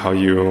special trick how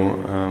you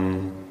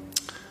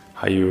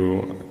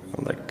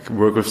like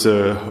work with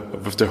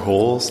the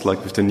holes,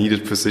 like with the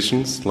needed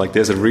positions? Like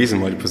there's a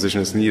reason why the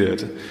position is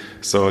needed.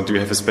 So do you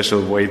have a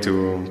special way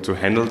to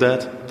handle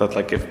that? That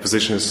like if a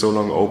position is so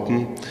long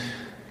open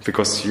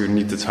because you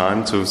need the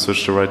time to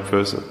search the right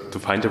person, to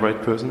find the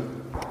right person?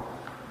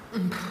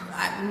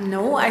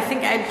 No, I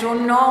think I do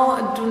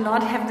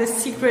not have the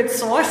secret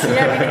sauce here.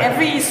 I mean,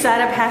 every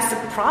startup has a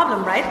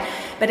problem, right?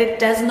 But it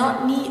does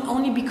not need,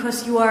 only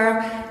because you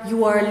are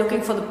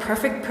looking for the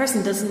perfect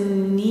person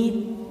doesn't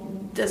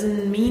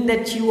mean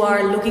that you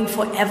are looking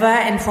forever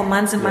and for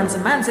months and months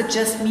and months. It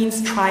just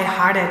means try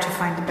harder to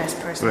find the best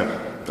person.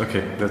 Yeah.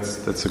 Okay,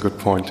 that's a good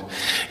point.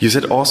 You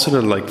said also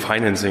that like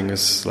financing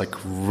is like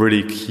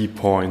really key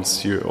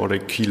points or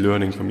like key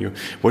learning from you.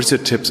 What is your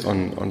tips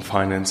on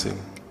financing?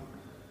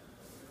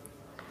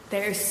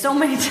 There are so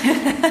many.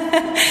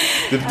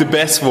 the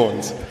best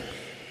ones.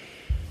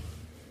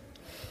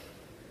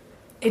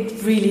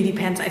 It really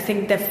depends. I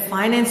think the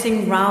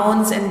financing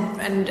rounds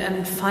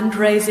and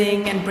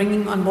fundraising and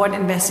bringing on board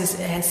investors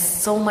has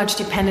so much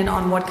dependent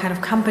on what kind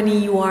of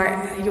company you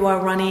are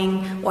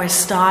running or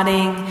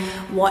starting.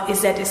 What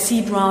is that, a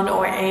seed round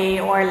or a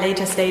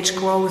later stage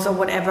growth or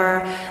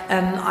whatever?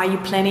 Are you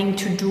planning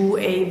to do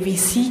a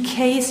VC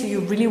case? You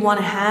really want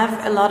to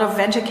have a lot of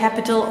venture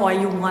capital, or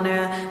you want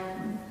to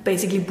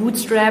basically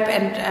bootstrap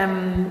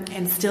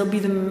and still be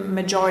the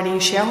majority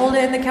shareholder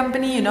in the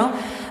company, you know?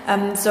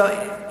 So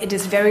it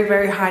is very,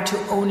 very hard to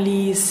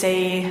only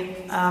say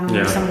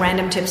some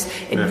random tips.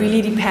 It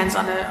really depends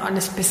on a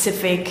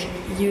specific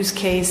use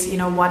case, you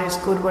know, what is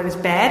good, what is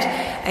bad.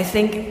 I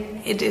think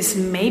it is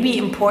maybe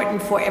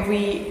important for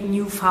every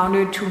new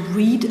founder to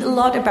read a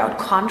lot about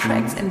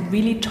contracts and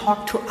really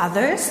talk to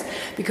others,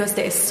 because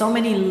there is so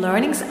many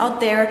learnings out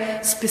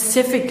there,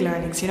 specific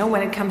learnings, you know,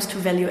 when it comes to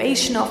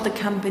valuation of the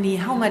company,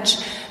 how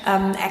much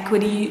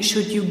equity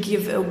should you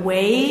give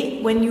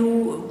away when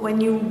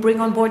you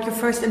bring on board your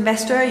first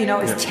investor, you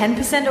know, is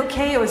 10%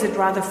 okay, or is it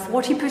rather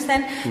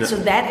 40%? So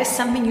that is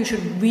something you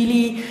should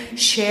really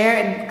share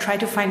and try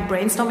to find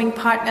brainstorming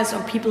partners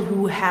or people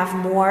who have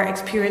more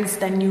experience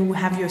than you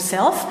have yourself.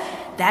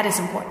 That is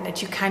important,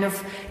 that you kind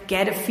of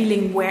get a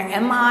feeling, where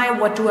am I,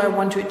 what do I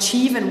want to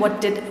achieve, and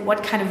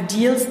what kind of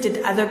deals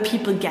did other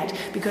people get,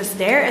 because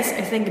there is,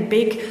 I think, a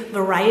big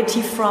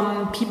variety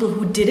from people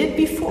who did it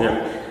before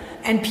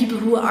and people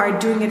who are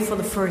doing it for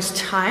the first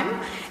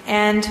time.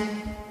 And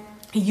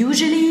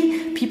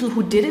usually people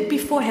who did it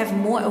before have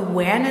more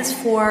awareness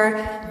for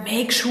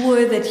make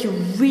sure that you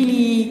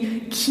really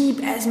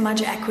keep as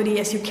much equity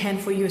as you can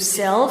for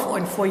yourself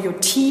or for your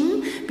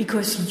team,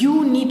 because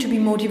you need to be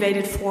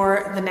motivated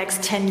for the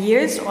next 10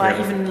 years or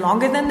even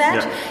longer than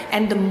that.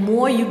 And the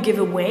more you give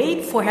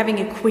away for having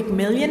a quick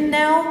million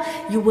now,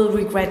 you will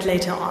regret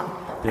later on.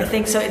 I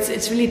think so.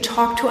 It's really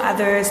talk to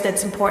others.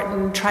 That's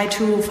important. Try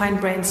to find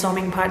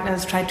brainstorming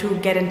partners. Try to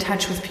get in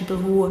touch with people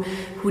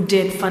who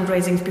did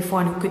fundraisings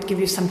before and who could give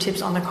you some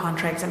tips on the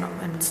contracts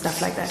and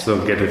stuff like that.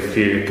 So get a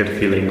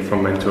feeling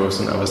from mentors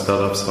and other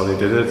startups how they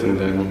did it, and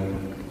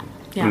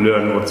then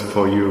learn what's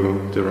for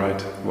you the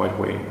right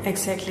way.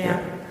 Exactly.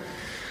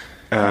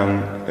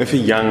 If a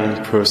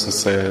young person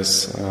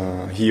says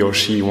he or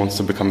she wants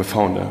to become a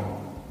founder,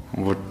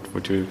 what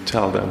would you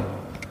tell them?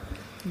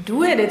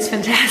 Do it. It's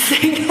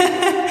fantastic.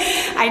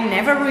 I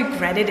never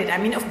regretted it. I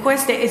mean, of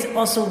course, there is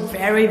also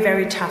very,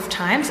 very tough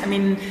times. I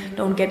mean,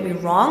 don't get me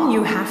wrong.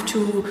 You have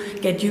to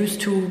get used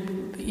to,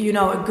 you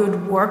know, a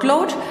good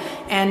workload,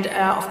 and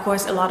of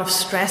course a lot of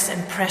stress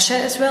and pressure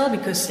as well,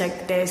 because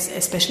like there's,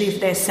 especially if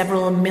there's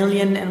several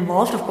million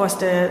involved, of course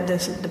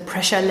the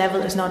pressure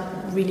level is not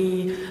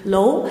really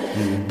low.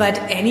 But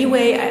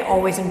anyway, I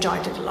always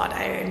enjoyed it a lot.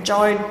 I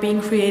enjoyed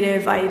being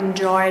creative. I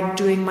enjoyed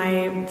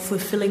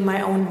fulfilling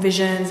my own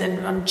visions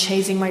and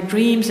chasing my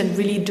dreams and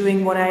really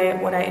doing what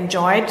I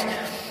enjoyed.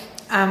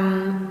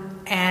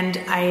 And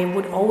I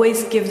would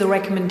always give the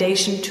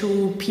recommendation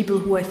to people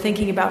who are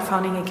thinking about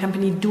founding a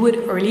company, do it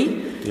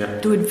early.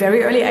 Do it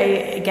very early.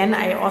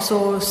 I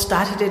also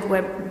started it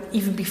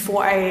even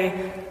before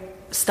I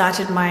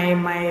started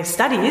my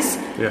studies.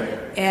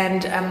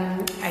 And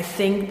I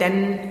think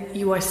then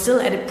you are still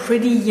at a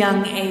pretty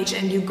young age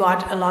and you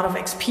got a lot of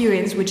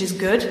experience, which is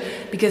good,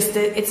 because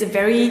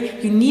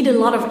you need a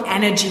lot of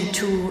energy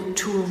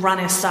to run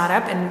a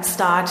startup and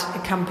start a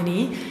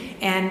company.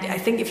 And I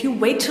think if you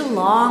wait too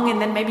long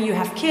and then maybe you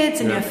have kids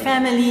and you have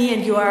family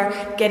and you are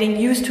getting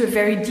used to a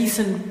very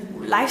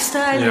decent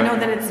lifestyle, you know,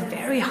 then it's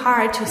very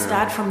hard to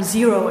start from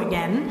zero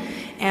again.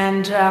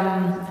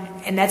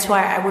 And that's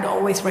why I would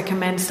always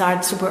recommend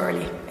start super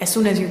early, as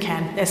soon as you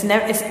can. It's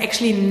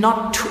actually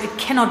it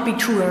cannot be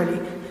too early.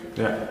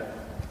 Yeah,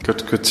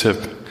 good tip.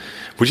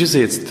 Would you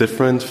say it's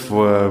different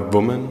for a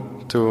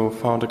woman to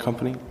found a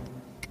company?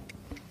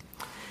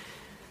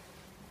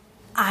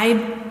 I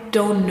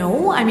don't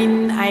know. I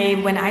mean,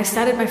 when I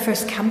started my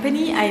first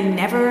company, I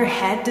never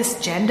had this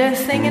gender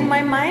thing in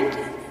my mind.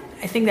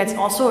 I think that's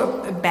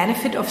also a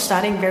benefit of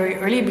starting very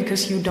early,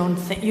 because you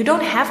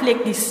don't have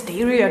like these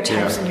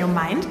stereotypes in your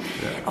mind.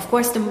 Yeah. Of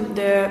course,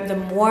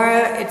 the more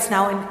it's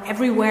now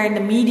everywhere in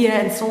the media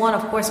and so on.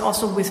 Of course,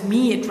 also with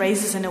me, it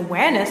raises an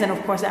awareness, and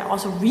of course, I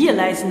also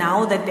realize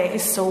now that there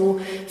is so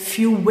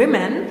few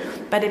women.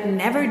 But it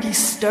never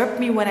disturbed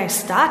me when I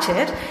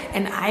started,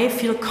 and I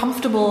feel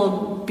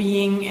comfortable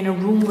being in a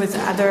room with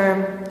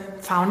other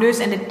founders,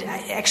 and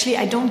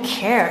I don't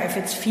care if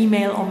it's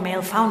female or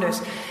male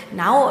founders.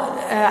 Now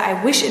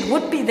I wish it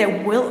would be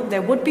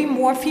there would be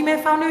more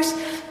female founders,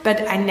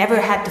 but I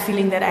never had the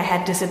feeling that I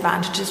had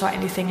disadvantages or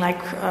anything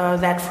like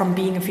that from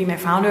being a female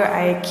founder.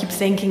 I keep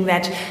thinking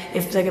that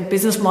if the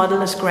business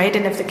model is great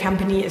and if the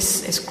company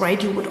is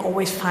great, you would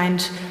always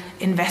find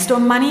investor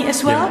money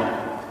as well.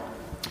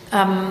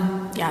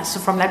 So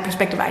from that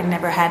perspective, I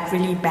never had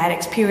really bad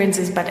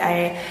experiences, but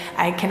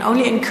I can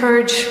only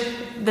encourage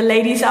the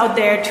ladies out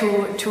there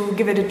to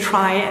give it a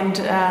try and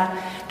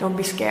don't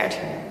be scared.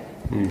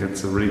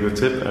 That's a really good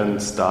tip, and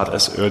start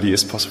as early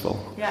as possible.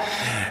 Yeah.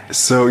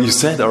 So you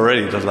said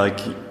already that like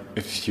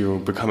if you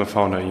become a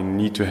founder, you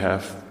need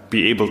to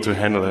be able to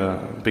handle a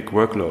big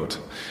workload.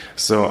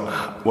 So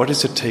what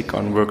is your take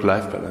on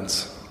work-life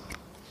balance?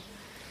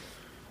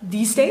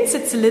 These days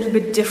it's a little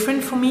bit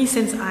different for me,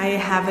 since I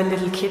have a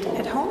little kid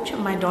at home.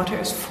 My daughter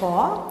is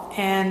 4,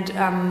 and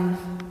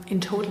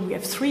in total we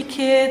have 3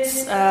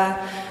 kids.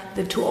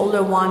 The 2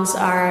 older ones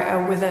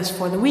are with us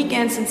for the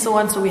weekends and so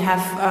on. So we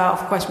have, of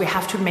course, we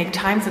have to make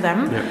time for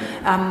them,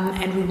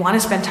 and we want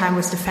to spend time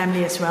with the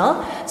family as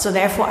well. So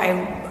therefore,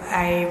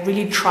 I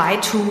really try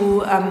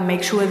to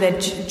make sure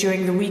that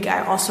during the week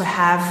I also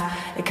have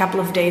a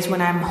couple of days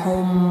when I'm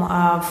home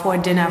for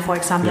dinner, for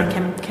example,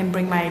 can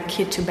bring my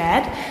kid to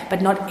bed,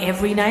 but not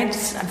every night.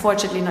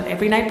 Unfortunately, not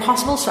every night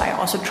possible. So I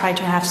also try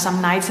to have some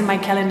nights in my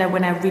calendar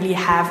when I really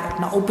have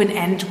an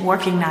open-end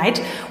working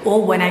night,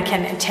 or when I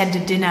can attend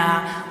a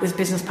dinner with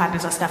business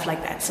partners or stuff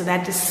like that. So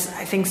that is,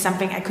 I think,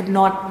 something I could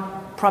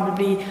not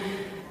probably...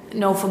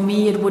 No, for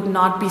me, it would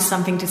not be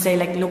something to say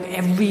like, look,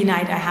 every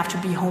night I have to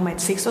be home at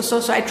 6 or so.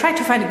 So I try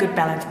to find a good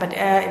balance, but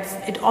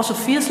it also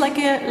feels like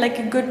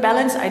a good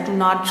balance. I do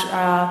not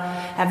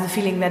have the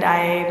feeling that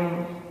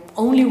I'm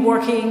only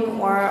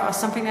working or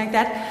something like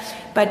that.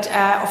 But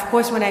of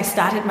course, when I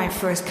started my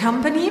first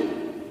company,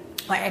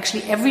 or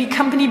actually every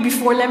company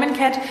before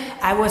Lemoncat,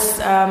 I was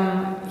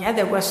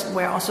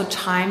were also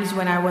times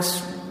when I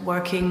was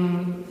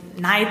working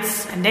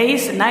nights and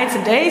days,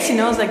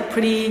 it's like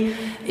pretty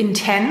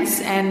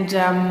intense. And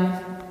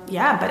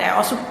but I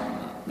also,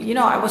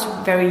 I was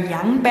very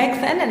young back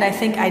then, and I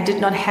think I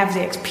did not have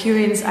the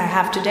experience I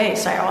have today.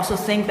 So I also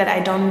think that I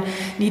don't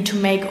need to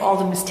make all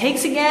the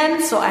mistakes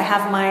again. So I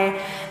have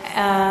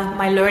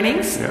my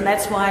learnings, and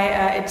that's why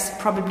it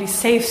probably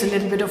saves a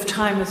little bit of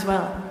time as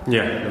well.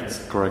 Yeah, that's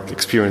correct.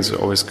 Experience is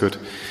always good.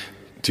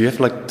 Do you have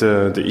like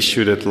the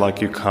issue that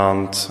like you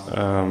can't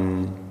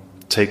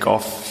can't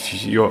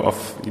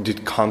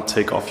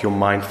take off your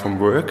mind from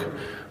work,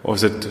 or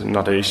is it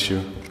not an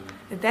issue?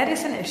 That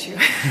is an issue.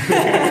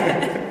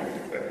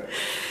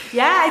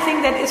 I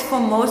think that is for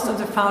most of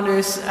the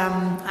founders.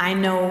 I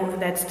know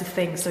that's the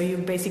thing. So you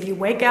basically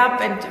wake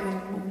up, and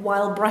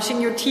while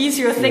brushing your teeth,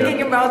 you're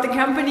thinking about the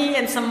company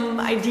and some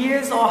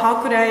ideas, or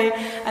how could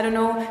I don't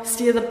know,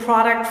 steer the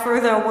product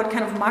further, what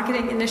kind of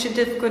marketing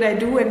initiative could I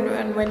do?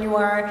 And when you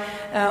are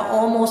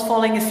almost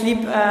falling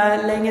asleep,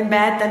 laying in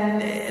bed,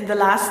 then the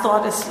last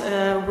thought is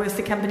with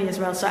the company as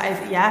well. So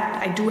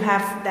I do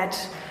have that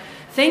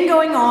thing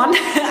going on.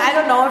 I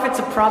don't know if it's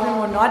a problem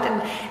or not.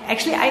 And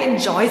actually, I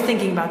enjoy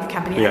thinking about the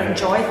company. I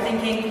enjoy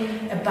thinking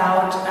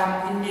about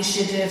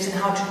initiatives and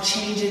how to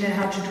change it and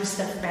how to do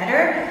stuff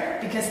better.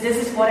 Because this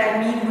is what I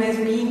mean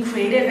with being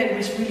creative and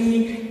with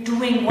really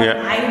doing what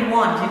I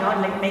want,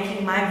 like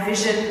making my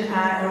vision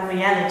a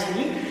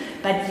reality.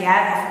 But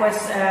of course,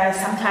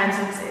 sometimes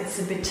it's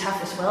a bit tough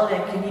as well.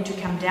 Like you need to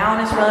come down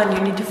as well, and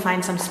you need to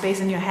find some space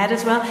in your head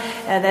as well.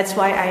 That's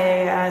why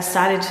I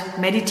started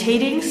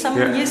meditating some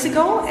years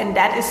ago, and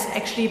that is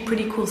actually a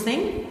pretty cool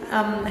thing.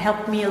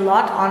 Helped me a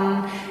lot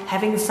on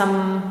having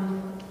some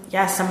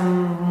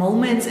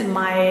moments in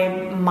my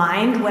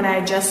mind when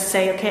I just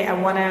say, okay, I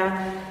want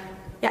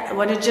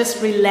to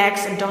just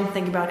relax and don't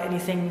think about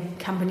anything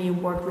company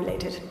work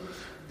related.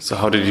 So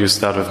how did you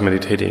start with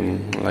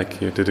meditating? Like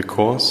you did a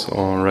course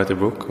or read a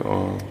book?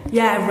 Or?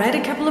 Yeah, I read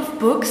a couple of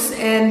books,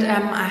 and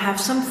I have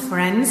some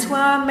friends who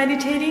are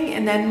meditating,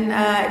 and then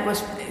it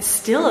was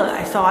still,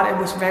 I thought it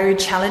was very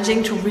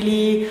challenging to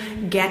really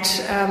get,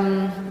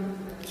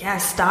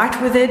 start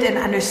with it and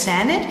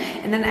understand it.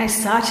 And then I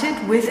started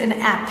with an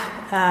app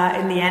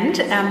in the end,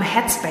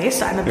 Headspace.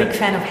 So I'm a big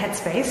fan of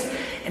Headspace.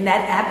 And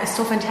that app is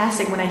so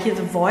fantastic. When I hear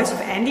the voice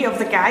of Andy, of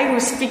the guy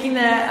who's speaking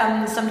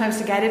sometimes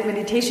the guided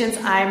meditations,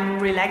 I'm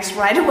relaxed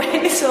right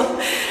away. So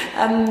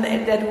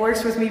that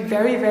works with me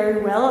very,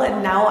 very well.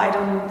 And now I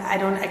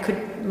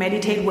could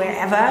meditate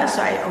wherever.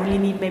 So I only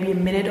need maybe a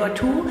minute or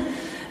two.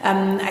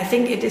 I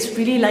think it is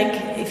really like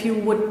if you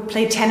would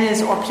play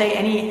tennis or play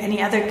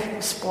any other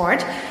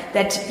sport,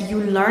 that you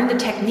learn the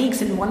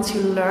techniques, and once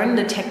you learn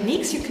the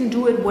techniques, you can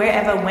do it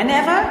wherever,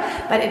 whenever.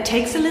 But it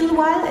takes a little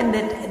while, and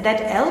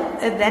that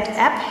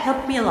app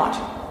helped me a lot.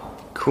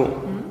 Cool.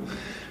 Mm-hmm.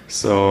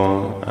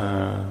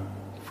 So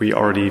we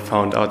already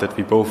found out that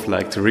we both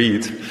like to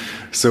read.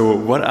 So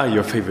what are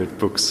your favorite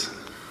books?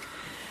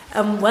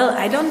 Well,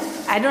 I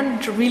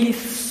don't really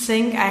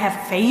think I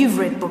have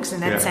favorite books in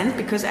that sense,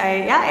 because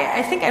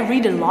I think I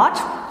read a lot,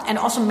 and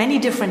also many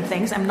different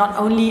things. I'm not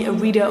only a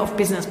reader of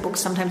business books.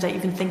 Sometimes I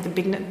even think the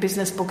big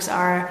business books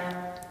are,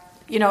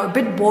 a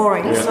bit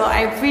boring. Yeah. So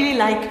I really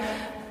like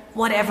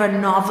whatever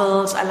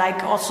novels. I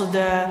like also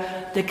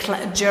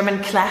the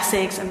German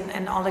classics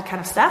and all that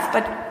kind of stuff.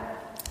 But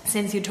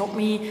since you told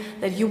me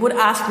that you would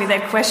ask me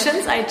that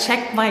questions, I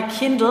checked my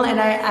Kindle, and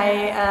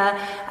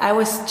I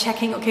was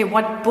checking, okay,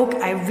 what book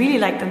I really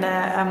liked in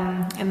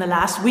the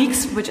last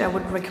weeks, which I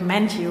would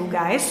recommend you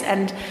guys.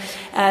 And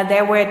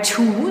there were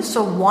two.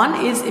 So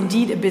one is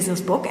indeed a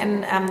business book,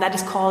 and that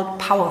is called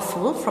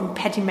Powerful, from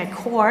Patty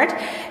McCord,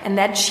 and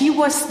that she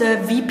was the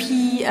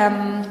VP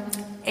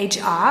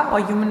HR or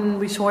Human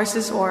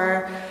Resources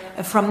or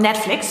from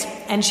Netflix,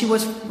 and she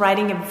was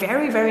writing a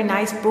very, very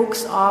nice book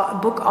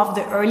of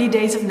the early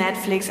days of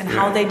Netflix and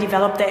how they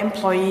developed their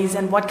employees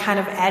and what kind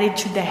of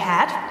attitude they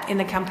had in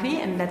the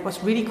company, and that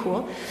was really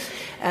cool.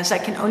 So I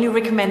can only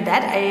recommend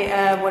that.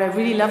 What I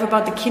really love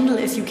about the Kindle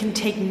is you can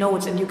take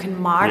notes and you can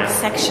mark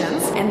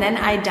sections, and then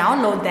I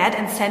download that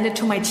and send it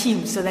to my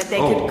team so that they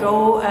could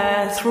go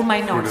through my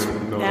notes.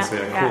 Cool.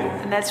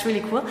 And that's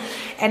really cool.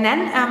 And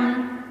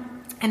then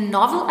a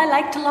novel I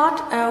liked a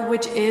lot,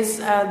 which is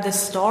the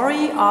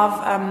story of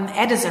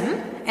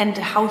Edison, and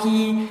how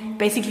he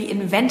basically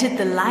invented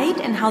the light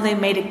and how they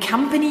made a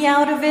company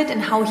out of it, and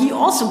how he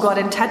also got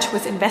in touch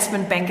with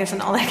investment bankers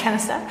and all that kind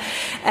of stuff.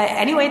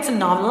 Anyway, it's a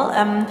novel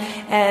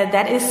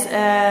that is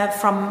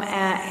from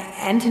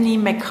Anthony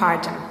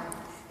McCarten.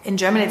 In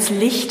German, it's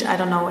Licht. I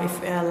don't know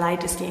if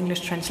light is the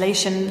English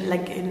translation,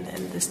 like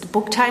it's the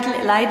book title,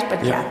 Light. But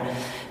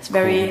it's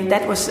very.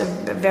 That was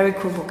a very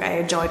cool book. I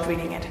enjoyed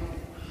reading it.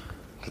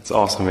 That's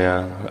awesome,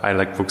 yeah. I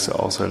like books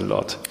also a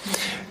lot.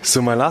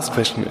 So my last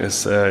question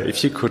is,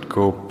 if you could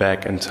go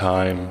back in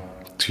time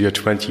to your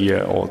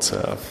 20-year-old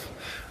self,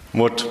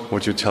 what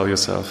would you tell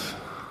yourself?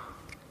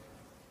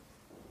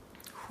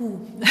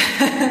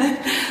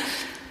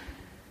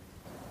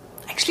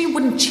 Actually, it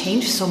wouldn't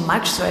change so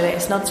much, so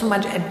there's not so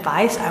much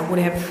advice I would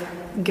have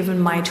given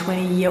my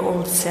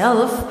 20-year-old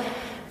self.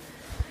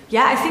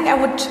 Yeah, I think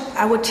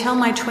I would tell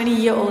my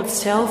 20-year-old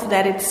self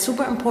that it's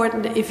super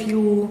important if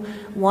you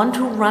want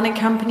to run a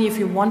company, if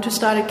you want to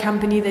start a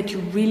company, that you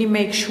really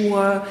make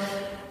sure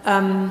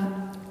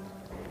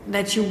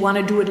that you want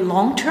to do it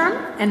long term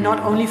and not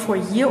only for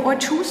a year or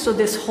two. So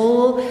this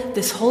whole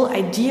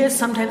idea,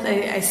 sometimes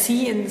I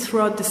see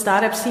throughout the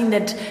startup scene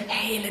that,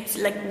 hey,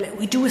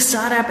 we do a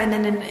startup and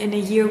then in a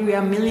year we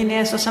are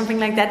millionaires or something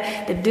like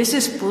that. That this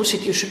is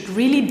bullshit. You should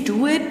really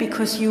do it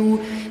because you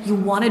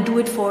want to do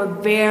it for a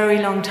very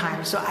long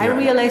time. So I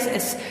realize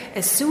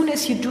as soon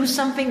as you do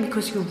something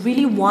because you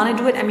really want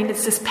to do it, I mean,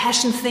 it's this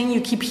passion thing you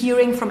keep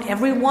hearing from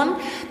everyone,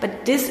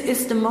 but this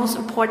is the most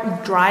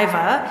important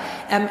driver.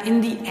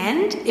 In the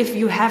end, if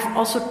you have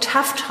also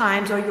tough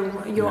times or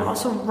you're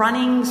also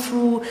running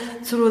through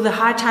the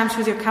hard times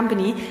with your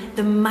company,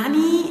 the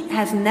money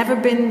has never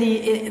been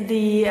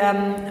the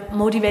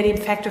motivating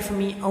factor for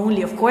me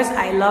only. Of course,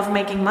 I love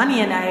making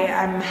money, and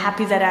I'm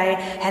happy that I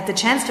had the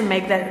chance to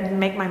make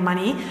my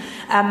money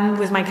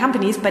with my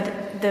companies.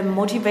 But the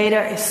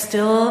motivator is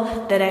still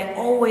that I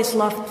always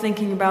loved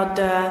thinking about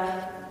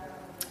the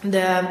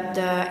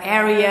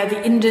area,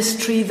 the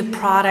industry, the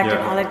product, and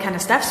all that kind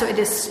of stuff. So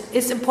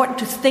it's important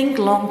to think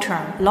long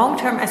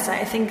term, as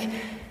I think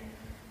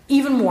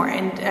even more,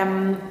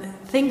 and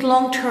think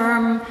long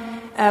term.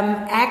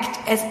 Act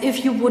as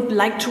if you would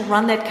like to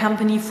run that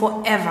company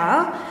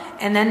forever,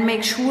 and then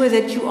make sure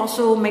that you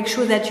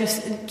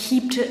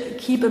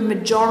keep a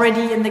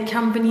majority in the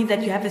company,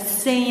 that you have a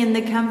say in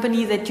the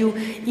company, that you,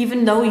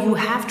 even though you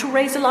have to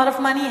raise a lot of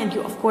money and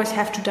you of course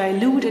have to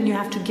dilute and you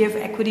have to give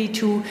equity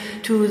to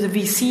the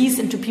VCs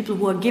and to people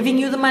who are giving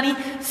you the money,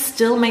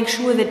 still make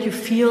sure that you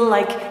feel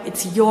like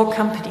it's your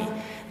company.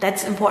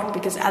 That's important,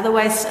 because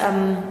otherwise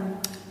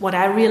what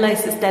I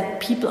realize is that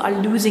people are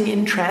losing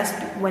interest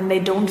when they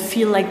don't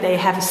feel like they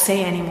have a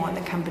say anymore in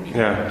the company.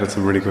 Yeah, that's a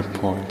really good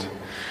point.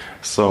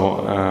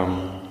 So,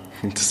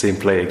 the same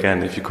play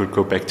again. If you could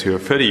go back to your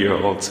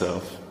 30-year-old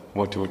self,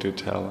 what would you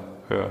tell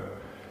her?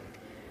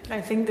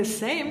 I think the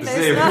same.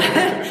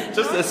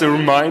 Just as a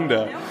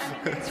reminder. No,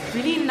 I mean, it's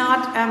really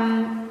not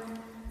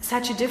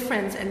such a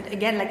difference. And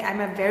again, like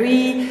I'm a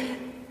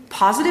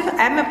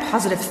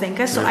positive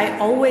thinker, so I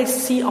always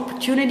see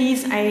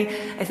opportunities. I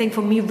think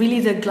for me,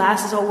 really, the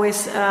glass is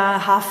always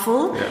half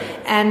full,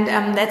 and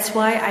that's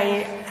why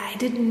I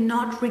did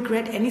not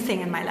regret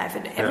anything in my life.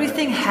 And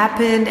everything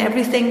happened,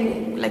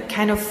 everything like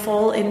kind of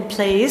fall in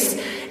place,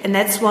 and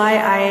that's why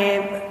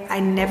I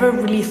never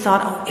really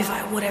thought, oh, if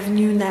I would have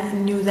knew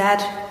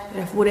that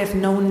would have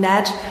known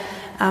that.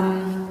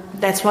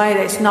 That's why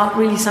it's not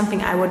really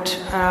something I would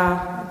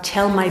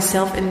tell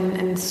myself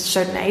in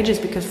certain ages,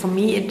 because for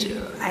me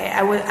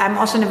I'm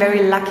also in a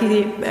very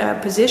lucky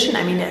position.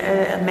 I mean,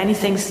 many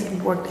things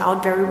worked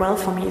out very well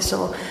for me,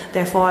 so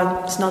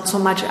therefore it's not so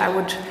much I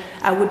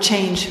would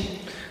change.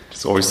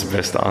 It's always the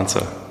best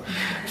answer.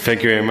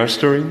 Thank you very much,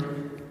 Doreen.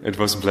 It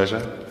was a pleasure.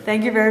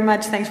 Thank you very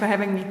much. Thanks for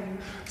having me.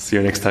 See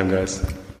you next time, guys.